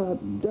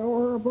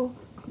adorable.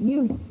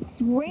 You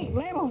sweet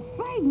little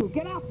thing.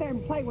 Get out there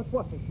and play with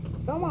Whoopi.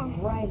 Come on.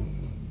 Great.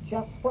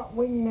 Just what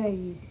we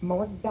need.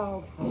 More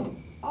dog house.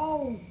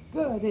 Oh,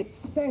 good. It's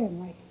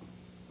Stanley.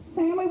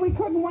 Stanley, we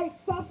couldn't wait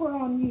supper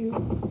on you.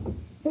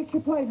 Fix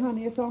your plate,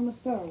 honey. It's on the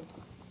stove.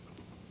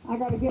 I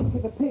got to get to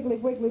the Piggly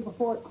Wiggly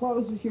before it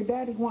closes. Your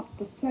daddy wants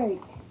the steak.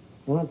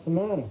 What's the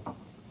matter?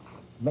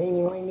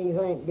 Beanie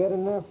Weenies ain't good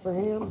enough for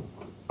him?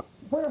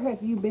 Where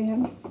have you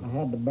been? I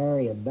had to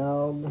bury a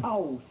dog.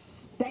 Oh,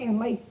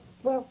 Stanley.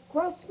 Well,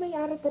 gross me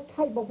out at the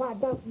table, why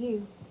don't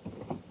you?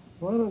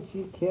 Why don't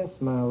you kiss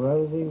my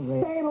rosy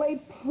red...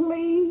 Stanley,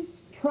 please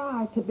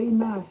try to be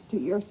nice to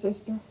your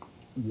sister.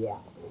 Yeah.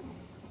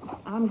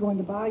 I'm going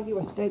to buy you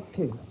a steak,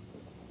 too.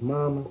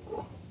 Mama,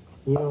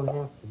 you don't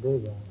have to do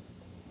that.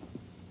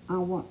 I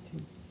want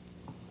to.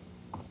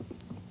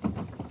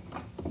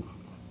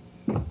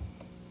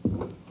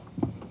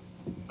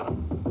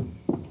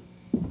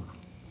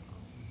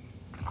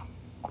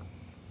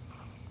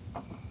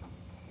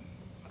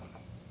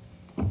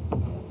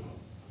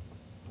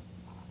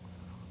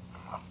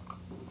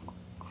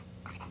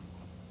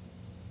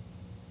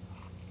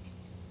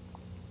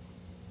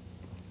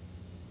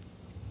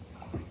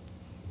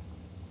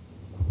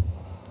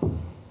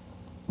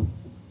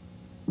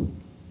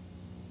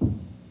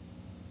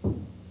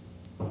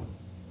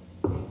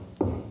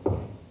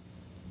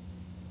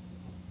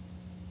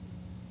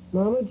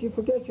 Mama, did you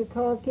forget your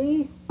car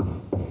keys?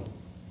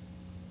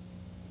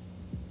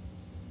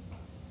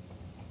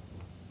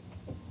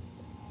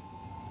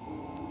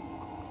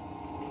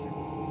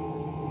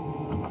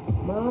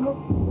 Mama?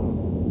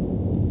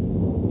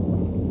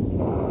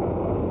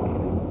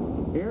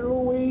 Here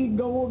we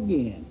go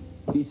again.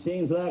 It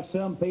seems like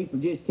some people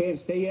just can't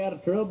stay out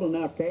of trouble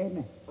now, can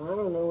they? I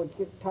don't know what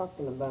you're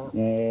talking about.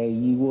 Yeah,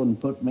 you wouldn't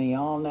put me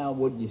on now,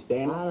 would you,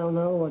 Stanley? I don't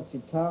know what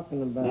you're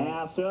talking about.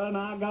 Now, son,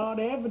 I got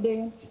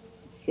evidence.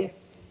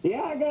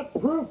 Yeah, I got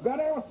proof, got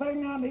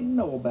everything I need to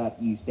know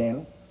about you,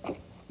 Stanley.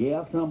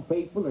 Yeah, some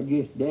people are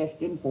just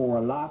destined for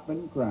a life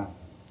in crime.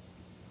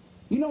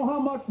 You know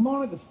how much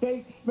money the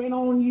state spent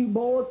on you,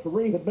 boy, to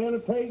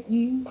rehabilitate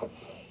you?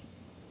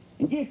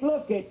 And just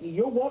look at you,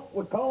 you're what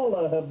we call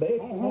a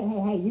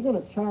habitual. Hey, you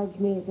gonna charge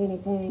me with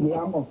anything?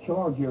 Yeah, I'm gonna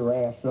charge your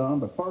ass, son,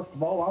 but first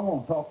of all, I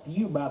want to talk to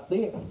you about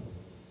this.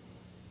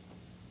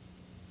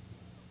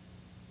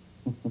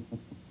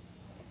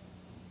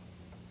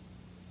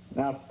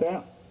 Now,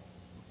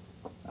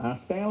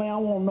 Stanley, I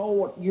want to know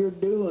what you're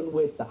doing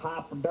with the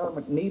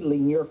hypodermic needle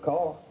in your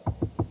car.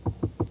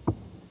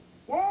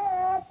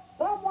 Sheriff,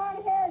 someone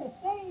here to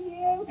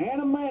see you. In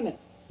a minute.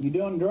 You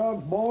doing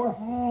drugs, boy?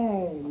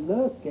 Hey,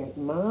 look at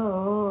my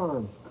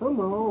arms. Come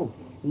on.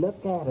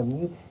 Look at them.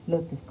 You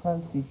look as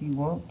close as you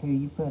want to.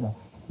 You put a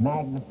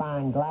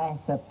magnifying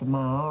glass up to my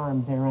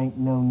arms. There ain't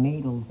no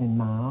needles in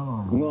my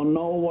arms. We'll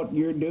know what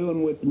you're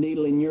doing with the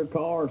needle in your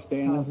car,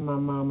 Stanley. Because my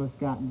mama's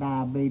got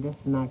diabetes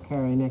and I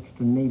carry an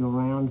extra needle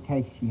around in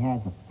case she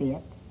has a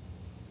fit.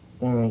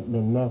 There ain't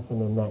been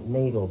nothing in that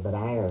needle but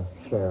air,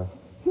 Sheriff.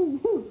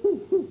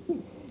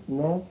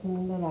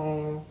 Nothing but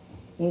air.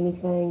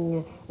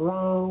 Anything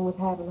wrong with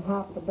having a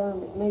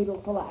hypodermic needle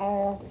full of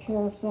air?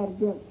 Sheriff said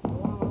against the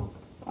law.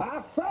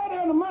 I said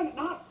in a minute,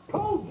 I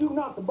told you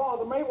not to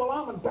bother me while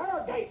I'm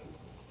interrogating.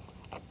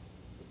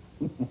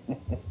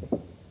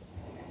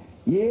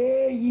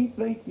 Yeah, you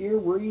think you're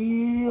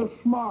real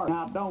smart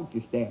now, don't you,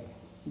 Stanley?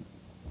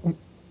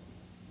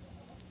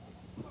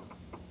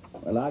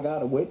 Well, I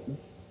got a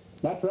witness.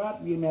 That's right,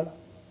 you know.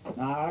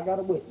 I got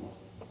a witness.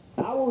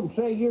 I wouldn't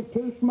say you're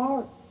too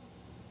smart.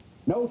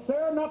 No,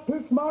 sir, not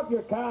too smart.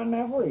 Your kind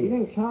never is. You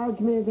didn't charge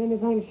me with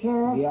anything,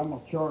 Sheriff? Yeah, I'm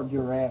going to charge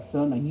your ass,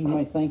 son. Now, you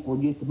may think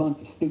we're just a bunch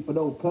of stupid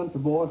old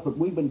country boys, but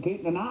we've been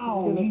keeping an eye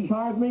on you. You gonna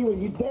charge me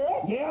when you do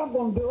it? Yeah, I'm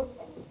going to do it.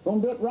 Going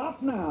to do it right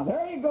now.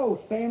 There you go,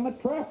 Stanley.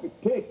 Traffic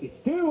tickets.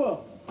 2 of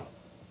them.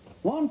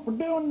 One for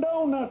doing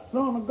donuts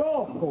on a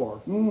golf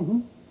course.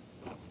 Mm-hmm.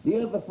 The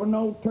other for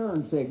no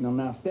turn signal.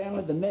 Now,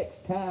 Stanley, the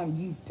next time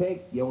you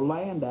take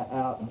Yolanda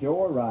out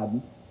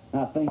joyriding,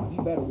 I think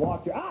you better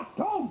watch her. I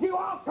told you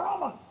I'm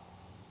coming!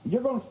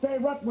 You're going to stay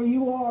right where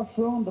you are,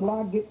 son, till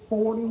I get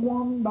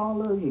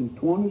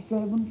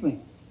 $41.27.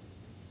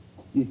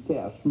 Just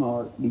how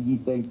smart do you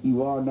think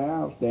you are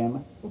now,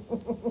 Stanley?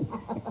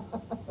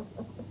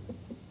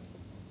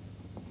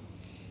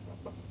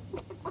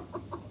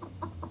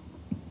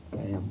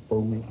 Damn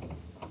fool.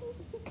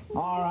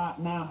 All right,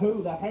 now,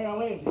 who the hell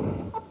is it?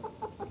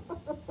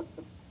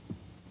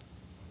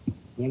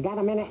 You got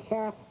a minute,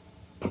 Sheriff?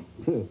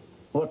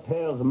 What the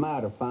hell's the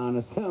matter,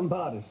 Finer?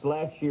 Somebody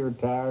slashed your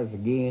tires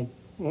again?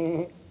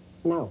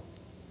 No.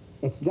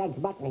 It's Judge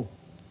Buckney.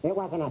 It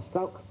wasn't a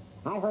stroke.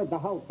 I heard the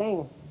whole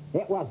thing.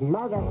 It was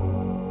murder.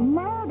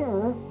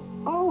 Murder?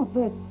 Oh,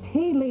 the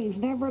tea leaves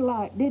never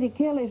lied. Did he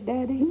kill his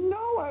daddy?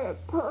 No, Aunt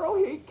Pearl,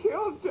 he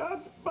killed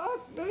Judge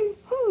Buckney.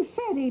 Who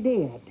said he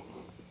did?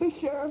 The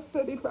sheriff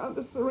said he found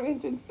a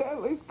syringe in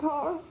Stanley's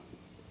car.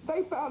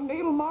 They found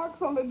needle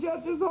marks on the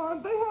judge's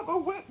arm. They have a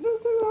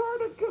witness who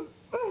heard a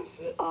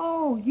confession.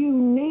 Oh, you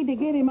need to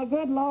get him a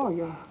good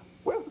lawyer.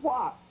 With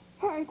what?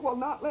 Hank will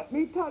not let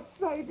me touch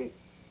Sadie.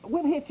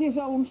 Well, it's his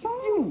own son.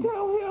 You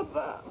tell him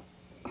that.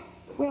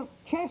 Well,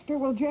 Chester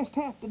will just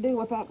have to do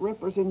without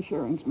Ripper's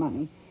insurance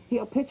money.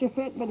 He'll pitch a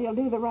fit, but he'll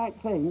do the right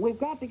thing. We've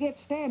got to get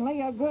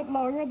Stanley a good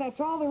lawyer. That's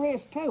all there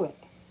is to it.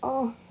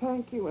 Oh,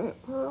 thank you, Aunt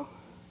Pearl.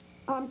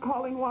 I'm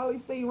calling Wally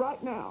C.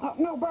 right now. Oh,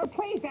 no, Bert,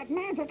 please. That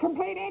man's a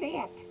complete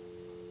idiot.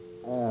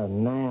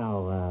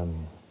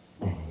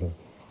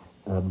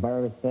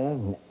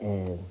 Bertha,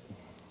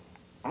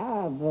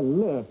 I've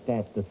looked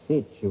at the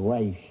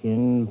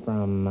situation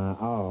from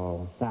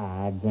all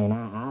sides, and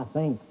I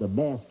think the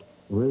best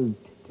route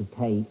to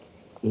take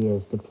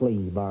is to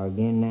plea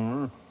bargain.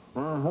 Now,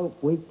 I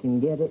hope we can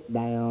get it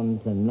down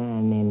to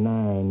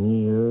 99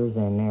 years,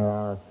 and there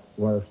are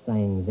worse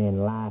things in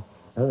life.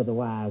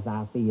 Otherwise,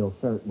 I feel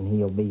certain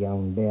he'll be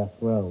on death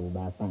row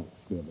by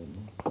Thanksgiving.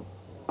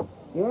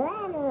 Your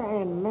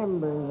Honor and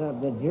members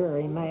of the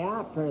jury, may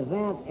I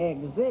present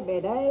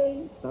Exhibit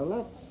A? So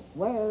let's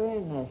swear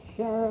in the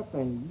sheriff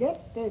and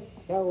get this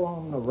show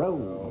on the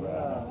road.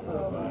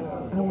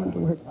 I wonder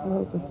where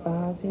Clovis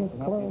buys his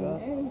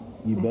clothes.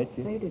 You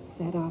betcha. They'd have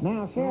set off.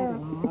 Now,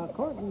 Sheriff,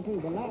 according to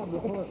the lab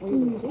report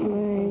we Excuse received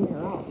me. from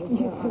your office,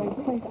 Excuse me,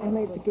 please. I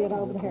need to get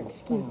over there.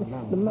 Excuse me.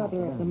 The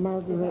mother of the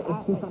murderer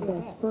is my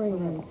best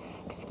friend.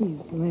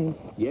 Excuse me.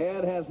 Yeah,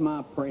 it has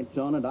my prints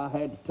on it. I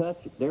had to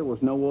touch it. There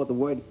was no other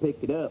way to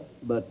pick it up.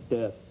 But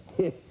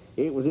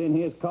it was in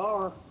his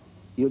car.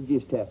 You'll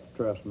just have to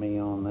trust me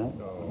on that.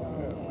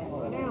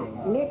 Now,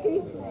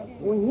 Nicky,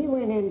 when you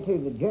went into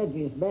the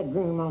judge's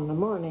bedroom on the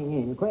morning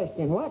in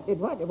question, what did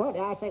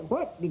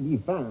you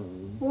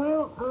find?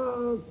 Well,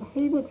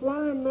 he was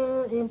lying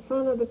there in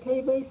front of the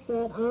TV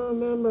set. I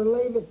remember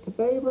Leave It to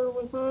Beaver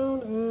was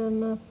on,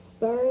 and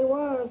there he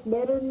was,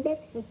 better than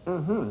Dixie.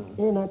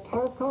 In a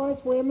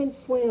turquoise women's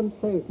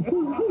swimsuit.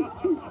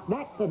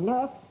 That's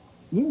enough.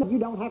 You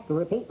don't have to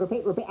repeat.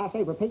 I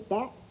say repeat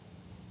that.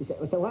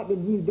 So what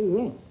did you do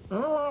then?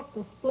 I like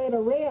to split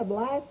a rib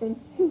laughing.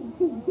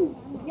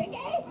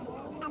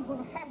 I'm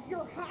going to have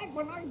your hide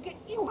when I get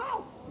you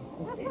out.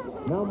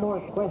 No more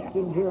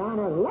questions, Your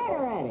Honor. Let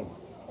her at him.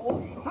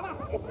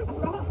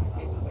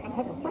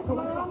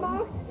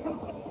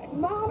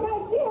 Mama,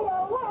 get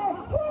away.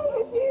 What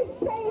did you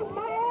say,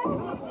 man?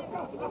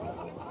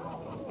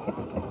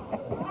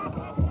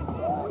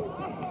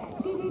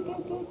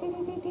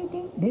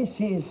 This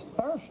is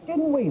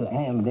Thurston Wheeler.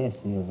 And this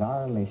is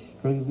Arlie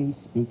Struve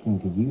speaking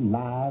to you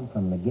live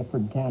from the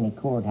Gifford County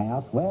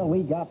Courthouse. Well,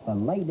 we got the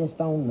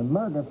latest on the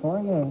murder for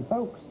you, and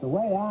folks, the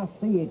way I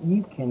see it,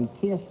 you can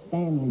kiss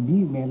Stanley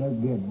Buemiller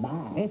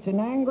goodbye. It's an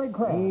angry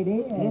crowd. It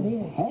is.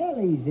 Hell,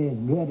 he's as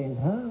good as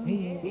hung.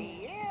 He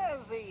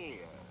is.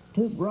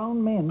 Two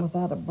grown men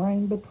without a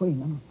brain between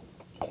them.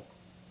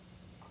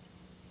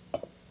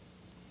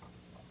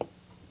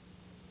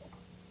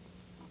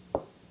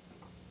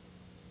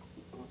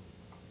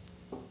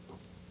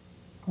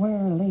 Where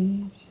are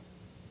Leaves?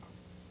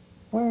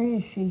 Where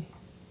is she?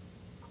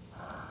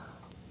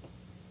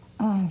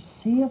 I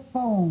see a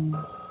phone.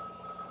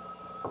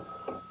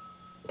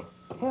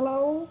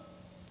 Hello?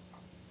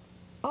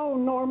 Oh,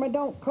 Norma,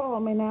 don't call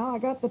me now. I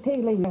got the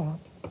tea leaves out.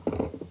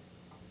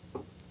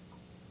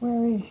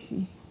 Where is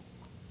she?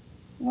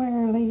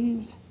 Where,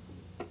 Leaves?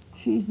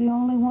 She's the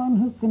only one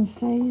who can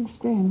save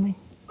Stanley.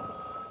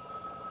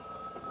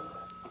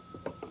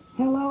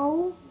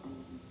 Hello?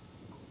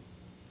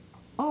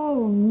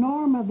 Oh,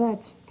 Norma,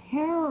 that's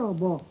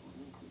terrible.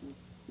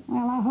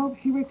 Well, I hope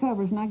she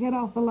recovers. Now get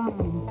off the line.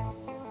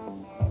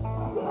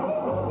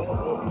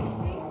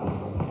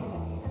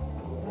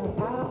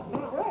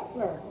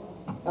 Wrestler,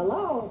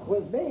 along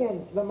with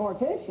being the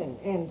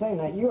mortician in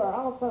Tuna, you are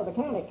also the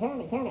county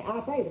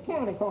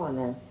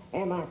coroner.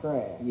 Am I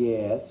correct?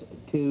 Yes,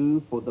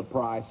 2 for the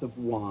price of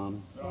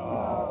 1.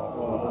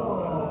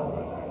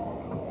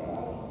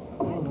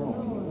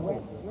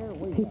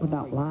 People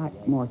don't like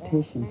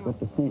morticians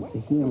with a sense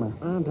of humor.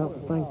 I don't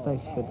think they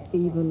should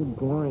even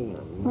grin.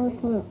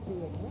 Bertha,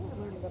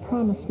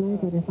 promise me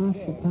that if I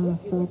should die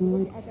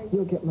suddenly,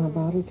 you'll get my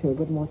body to a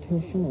good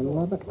mortician in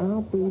Lubbock.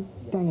 I'll be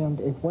damned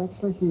if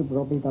Wexler Huber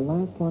will be the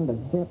last one to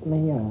zip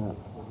me up.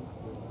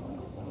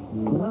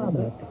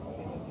 Lubbock.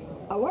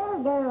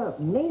 Were there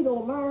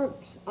needle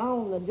marks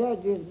on the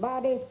judge's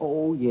body?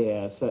 Oh,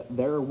 yes.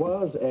 There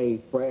was a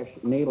fresh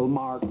needle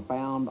mark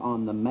found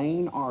on the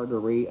main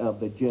artery of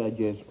the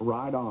judge's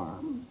right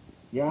arm.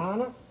 Your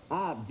Honor,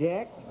 I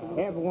object.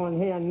 Everyone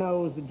here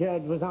knows the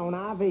judge was on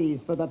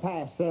IVs for the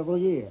past several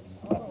years.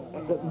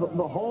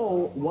 The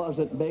hole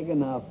wasn't big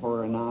enough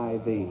for an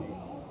IV.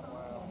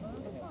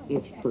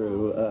 It's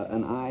true.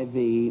 An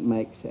IV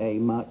makes a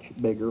much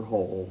bigger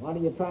hole. What are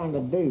you trying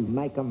to do?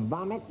 Make them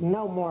vomit?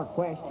 No more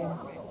questions.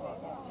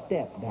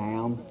 Step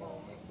down.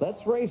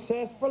 Let's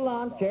recess for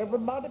lunch.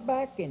 Everybody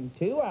back in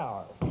 2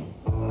 hours.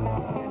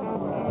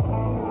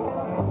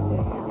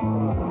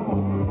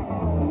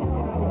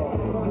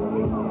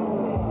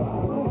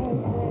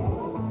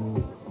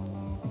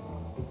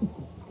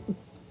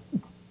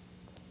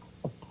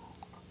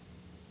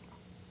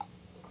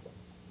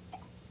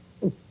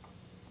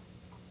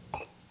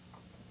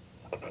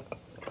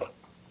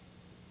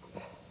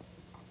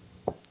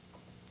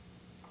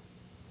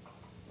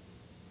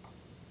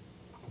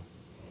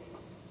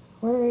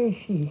 Where is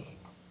she?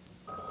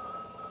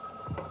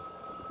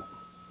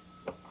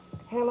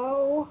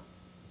 Hello?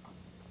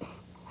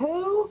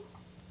 Who?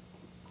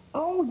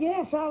 Oh,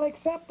 yes, I'll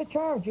accept the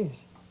charges.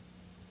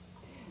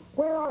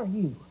 Where are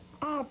you?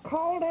 I've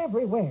called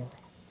everywhere.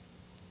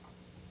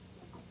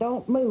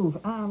 Don't move.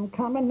 I'm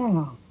coming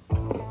now.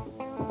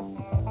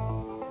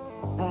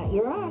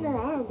 Your Honor,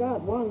 I've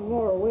got one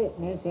more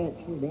witness that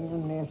should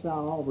end this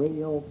all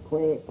real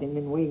quick, and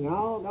then we can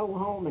all go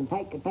home and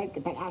take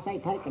I say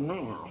take a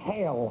now.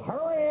 Hell,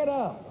 hurry it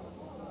up.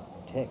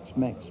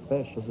 Tex-Mex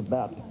special's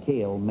about to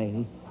kill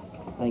me.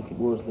 I think it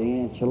was the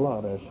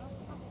enchiladas.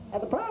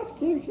 The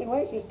prosecution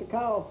wishes to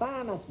call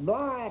Finest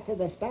Bly to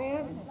the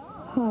stand.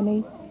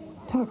 Honey,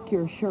 tuck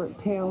your shirt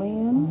tail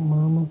in.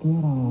 Mama,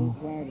 get off.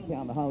 Swear to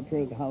tell the whole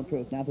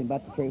truth, nothing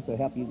but the truth, so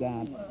help you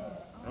God.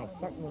 I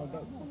certainly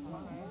do.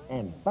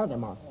 And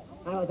furthermore,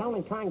 I was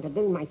only trying to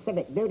do my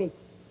civic duty.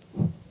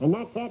 And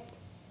that's it.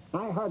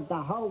 I heard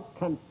the whole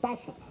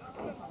confession.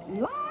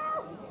 Liar!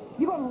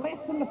 You gonna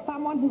listen to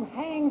someone who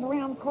hangs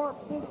around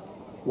corpses?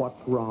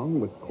 What's wrong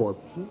with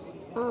corpses?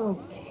 Oh,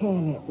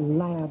 can it,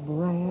 lab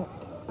rat?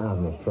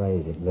 I'm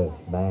afraid it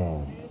looks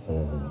bad,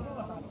 son.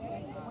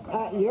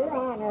 Your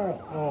Honor,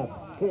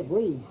 could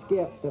we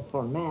skip the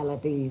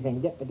formalities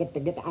and get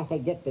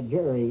the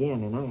jury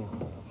in and out?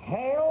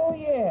 Hell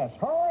yes.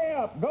 Hurry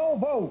up. Go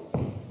vote.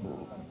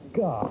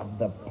 God,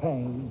 the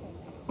pain.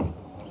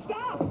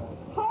 Stop!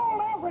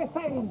 Hold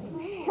everything!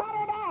 Shut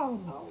her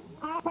down!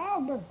 I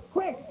found her.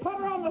 Quick, put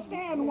her on the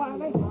stand,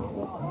 Wiley.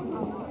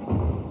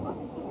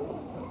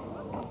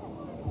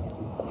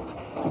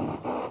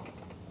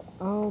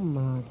 Oh,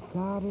 my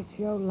God, it's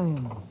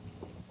Yolanda.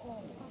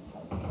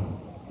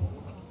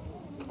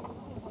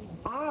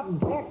 I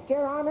object,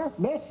 Your Honor.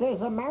 This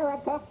is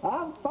America,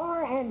 of,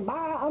 for, and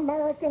by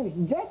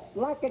Americans, just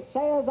like it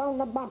says on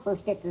the bumper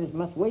stickers.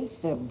 Must we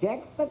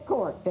subject the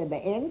court to the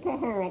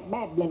incoherent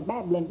babbling,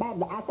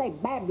 I say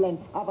babbling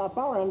of a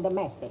foreign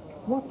domestic?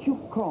 What you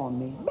call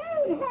me?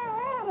 Get her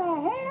out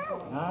of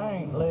here! I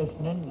ain't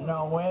listening to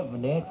no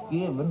evidence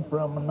given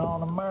from a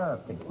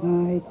non-American.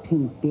 I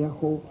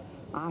pendejo.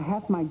 I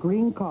have my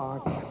green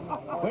card.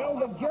 Will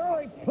the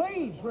jury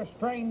please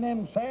restrain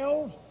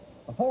themselves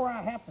before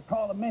I have to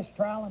call a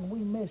mistrial and we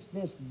miss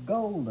this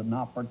golden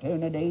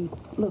opportunity?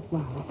 Look,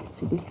 Wiley,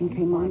 see, this one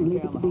came on,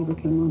 Leave It to Beaver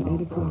came on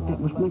 8 o'clock. That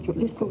was much.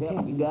 Let's go Help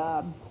tell you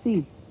God.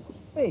 See,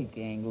 Speak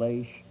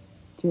English.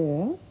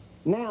 Jess?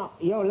 Now,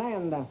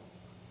 Yolanda,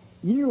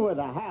 you were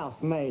the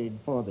housemaid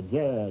for the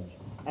judge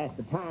at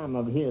the time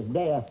of his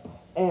death.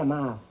 Am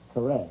I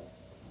correct?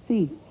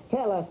 See,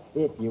 Tell us,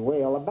 if you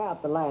will,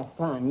 about the last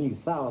time you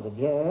saw the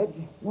judge.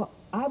 Well,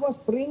 I was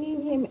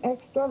bringing him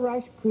extra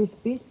Rice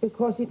Krispies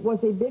because it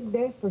was a big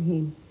day for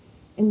him.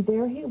 And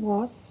there he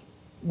was,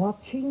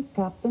 watching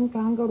Captain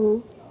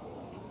Kangaroo.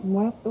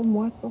 Muerto.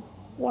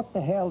 What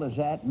the hell does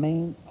that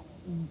mean?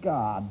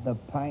 God, the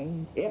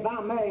pain. If I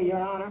may,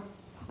 Your Honor,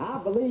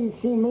 I believe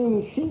she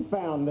means she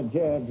found the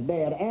judge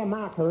dead. Am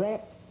I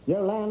correct,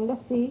 Yolanda?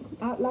 See,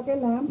 out like a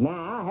lamb.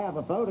 Now, I have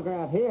a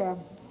photograph here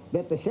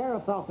that the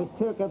sheriff's office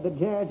took of the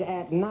judge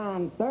at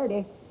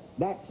 9:30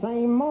 that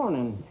same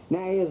morning.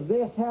 Now, is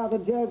this how the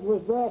judge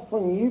was dressed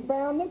when you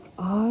found it?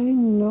 I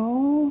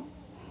know.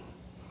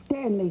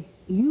 Stanley,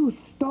 you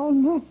stole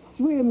that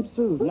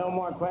swimsuit. No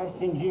more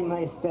questions. You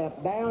may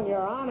step down.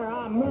 Your Honor,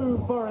 I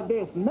move for a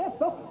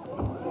dismissal.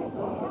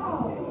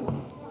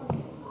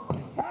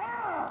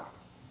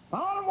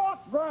 On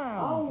what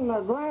ground? On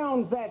the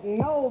grounds that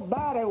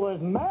nobody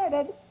was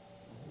murdered.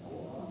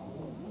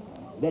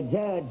 The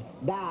judge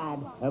died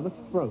of a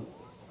stroke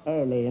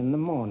early in the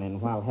morning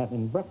while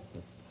having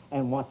breakfast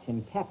and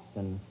watching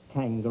Captain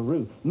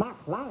Kangaroo. My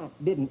client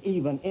didn't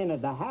even enter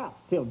the house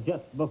till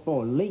just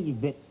before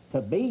Leave It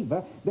to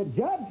Beaver. The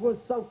judge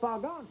was so far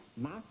gone,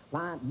 my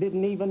client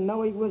didn't even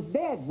know he was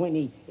dead when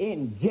he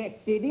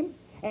injected him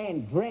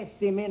and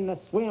dressed him in the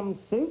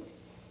swimsuit.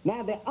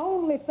 Now, the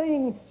only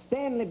thing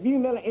Stanley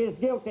Viewmiller is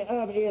guilty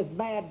of is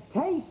bad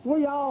taste.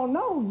 We all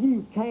know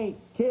you can't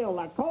kill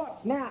a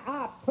corpse. Now,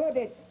 I put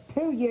it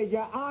to you,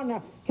 Your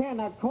Honor, can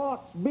a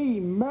corpse be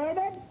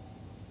murdered?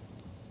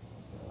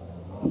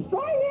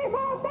 String him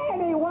up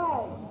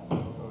anyway!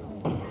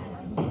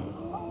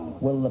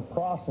 Will the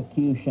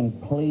prosecution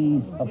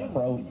please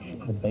approach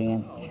the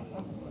bench?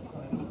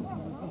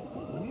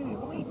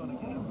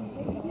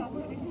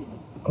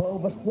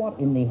 Clovis, what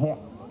in the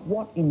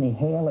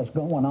hell is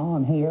going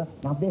on here?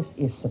 Now, this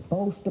is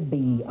supposed to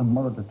be a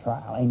murder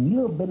trial, and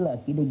you'll be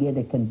lucky to get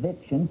a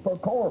conviction for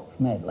corpse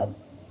meddling.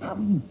 How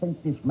do you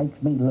think this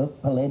makes me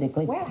look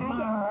politically? Well,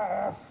 My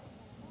ass.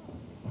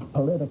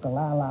 Political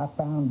ally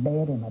found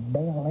dead in a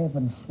Dale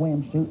Evans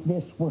swimsuit.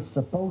 This was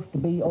supposed to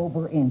be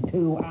over in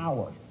 2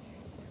 hours.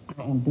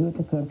 I am due at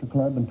the country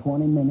club in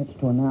 20 minutes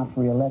to announce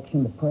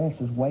re-election. The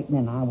press is waiting,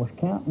 and I was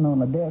counting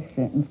on a death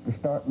sentence to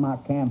start my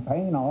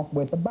campaign off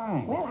with a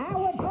bang. well, I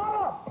would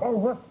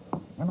Over.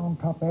 And on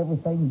top of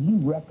everything, you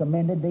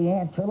recommended the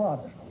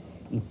enchiladas.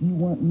 If you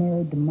weren't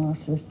married to my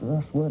sister,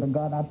 I swear to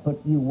God, I'd put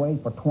you away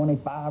for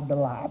 25 to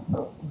life.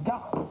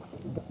 God.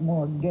 Got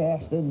more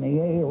gas than the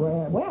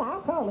Arab. Well,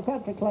 I'll call the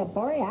country club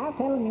for you. I'll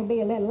tell them you'll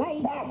be a little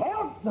late.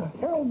 The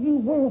hell you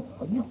will?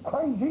 Are you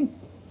crazy?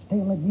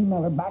 Stealing you,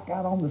 Miller, back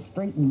out on the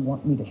street and you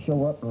want me to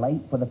show up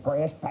late for the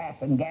press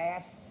passing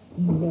gas?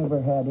 You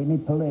never had any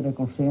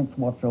political sense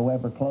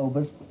whatsoever,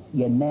 Clovis.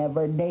 You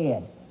never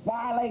did.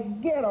 Wiley,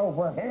 get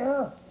over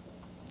here.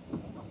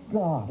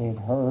 God, it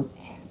hurts.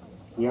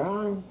 Your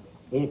Honor,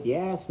 if you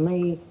ask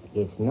me,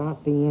 it's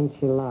not the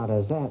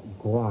enchiladas. That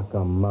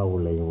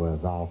guacamole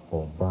was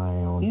awful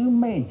brown. You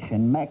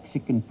mention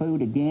Mexican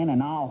food again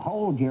and I'll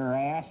hold your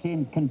ass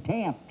in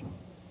contempt.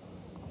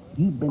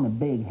 You've been a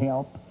big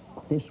help.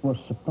 This was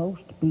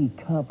supposed to be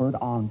covered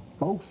on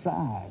both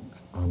sides.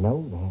 I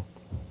know that.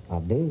 I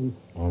do,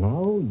 and I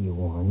owe you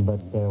one,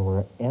 but there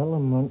were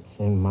elements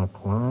in my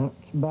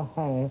client's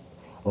behalf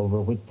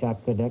over which I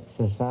could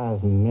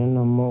exercise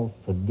minimal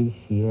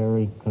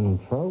fiduciary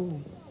control.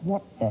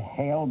 What the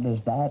hell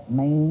does that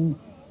mean?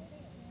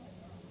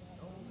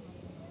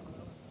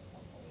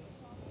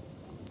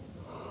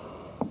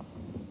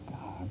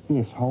 God,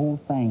 this whole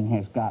thing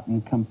has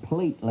gotten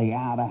completely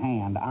out of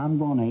hand. I'm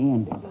going to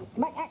end it.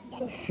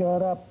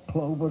 Shut up,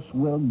 Clovis.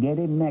 We'll get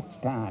him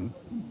next time.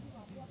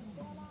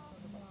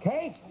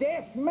 Case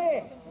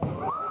dismissed.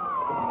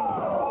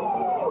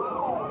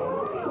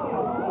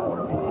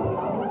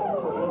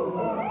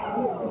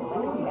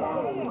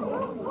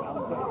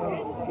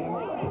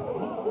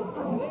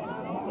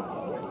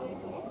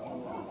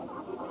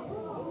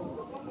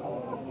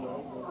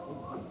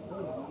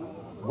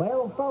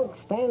 Well, folks,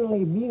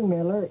 Stanley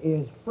Buemiller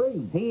is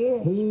free. He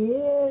is?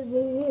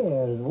 He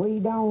is. We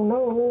don't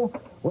know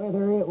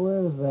whether it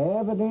was the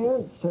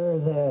evidence or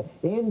the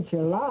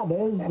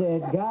enchiladas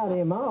that got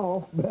him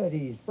off, but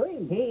he's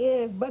free. He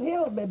is, but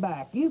he'll be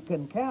back. You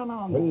can count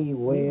on that. He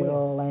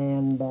will,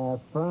 and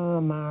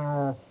from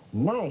our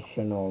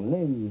national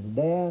news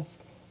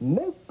desk,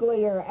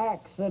 nuclear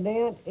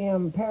accident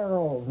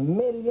imperils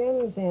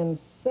millions in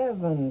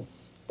 7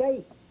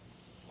 states.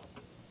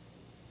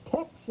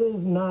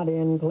 Texas not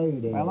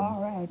included. Well,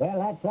 all right. Well,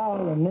 that's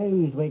all the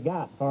news we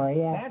got for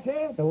you. That's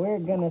it. So we're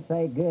going to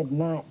say good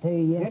night to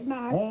you. Good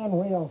night. And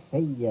we'll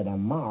see you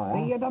tomorrow.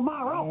 See you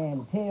tomorrow.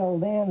 Until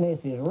then,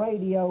 this is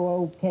Radio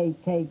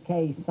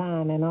OKKK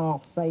signing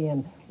off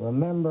saying,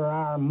 remember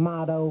our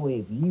motto,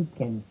 if you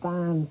can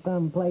find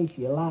someplace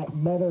you like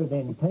better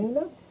than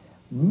Tuna,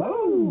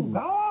 move! Go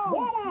on.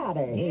 Get out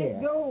of here!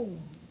 Get go.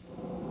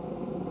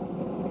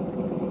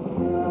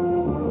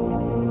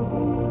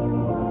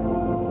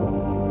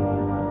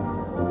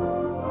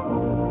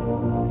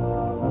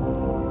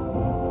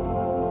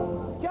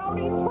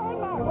 Jody, turn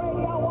that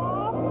radio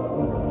off.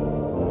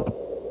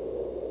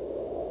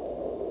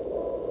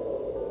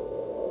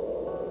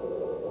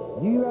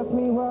 You ask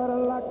me what I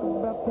like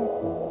about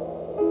Texas,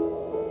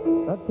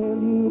 I tell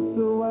you it's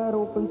a wide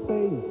open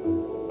space.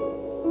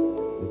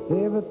 It's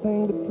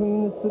everything between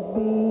the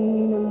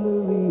Sabine and the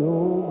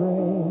Rio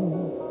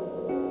Grande.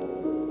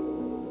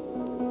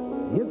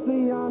 It's the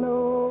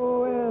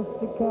Llano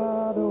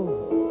Estacado,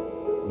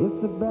 it's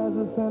the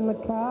Brazos and the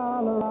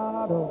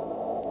Colorado.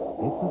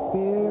 It's the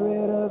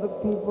spirit of the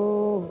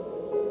people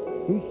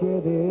who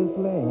share this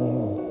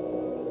land.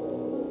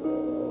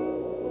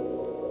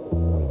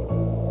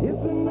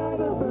 It's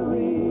another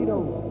burrito.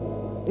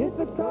 It's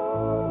a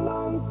cold,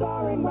 long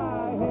star in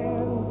my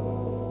hand.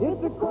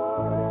 It's a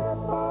quarter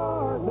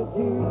for the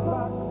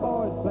jukebox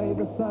boys play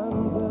the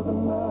sons of the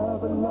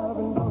mother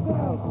loving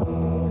bunkhouse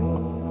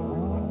band.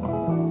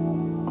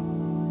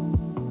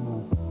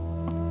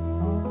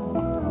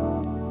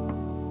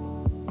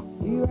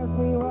 You ask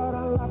me what I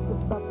like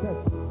about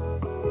Texas.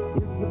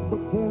 It's the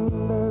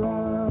bookender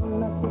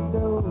around at the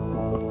door.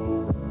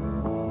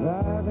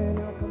 Driving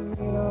El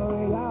Camino,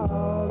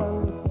 y'all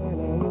understand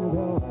and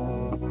enjoy.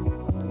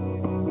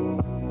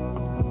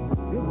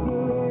 It's the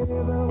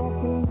river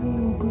walking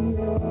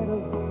Louisiana,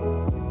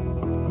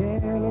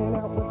 canning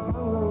out the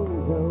Congo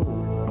Joe.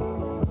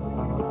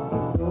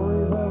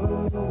 Stories of a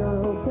nigger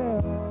hotel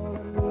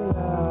and the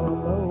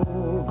Alamo.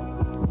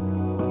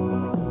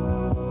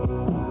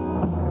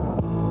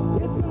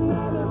 It's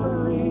another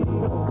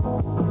burrito.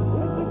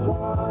 It's a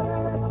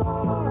quarter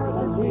for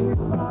the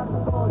jukebox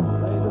boys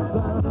play the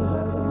sons of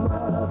the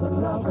mother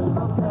loving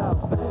hotel.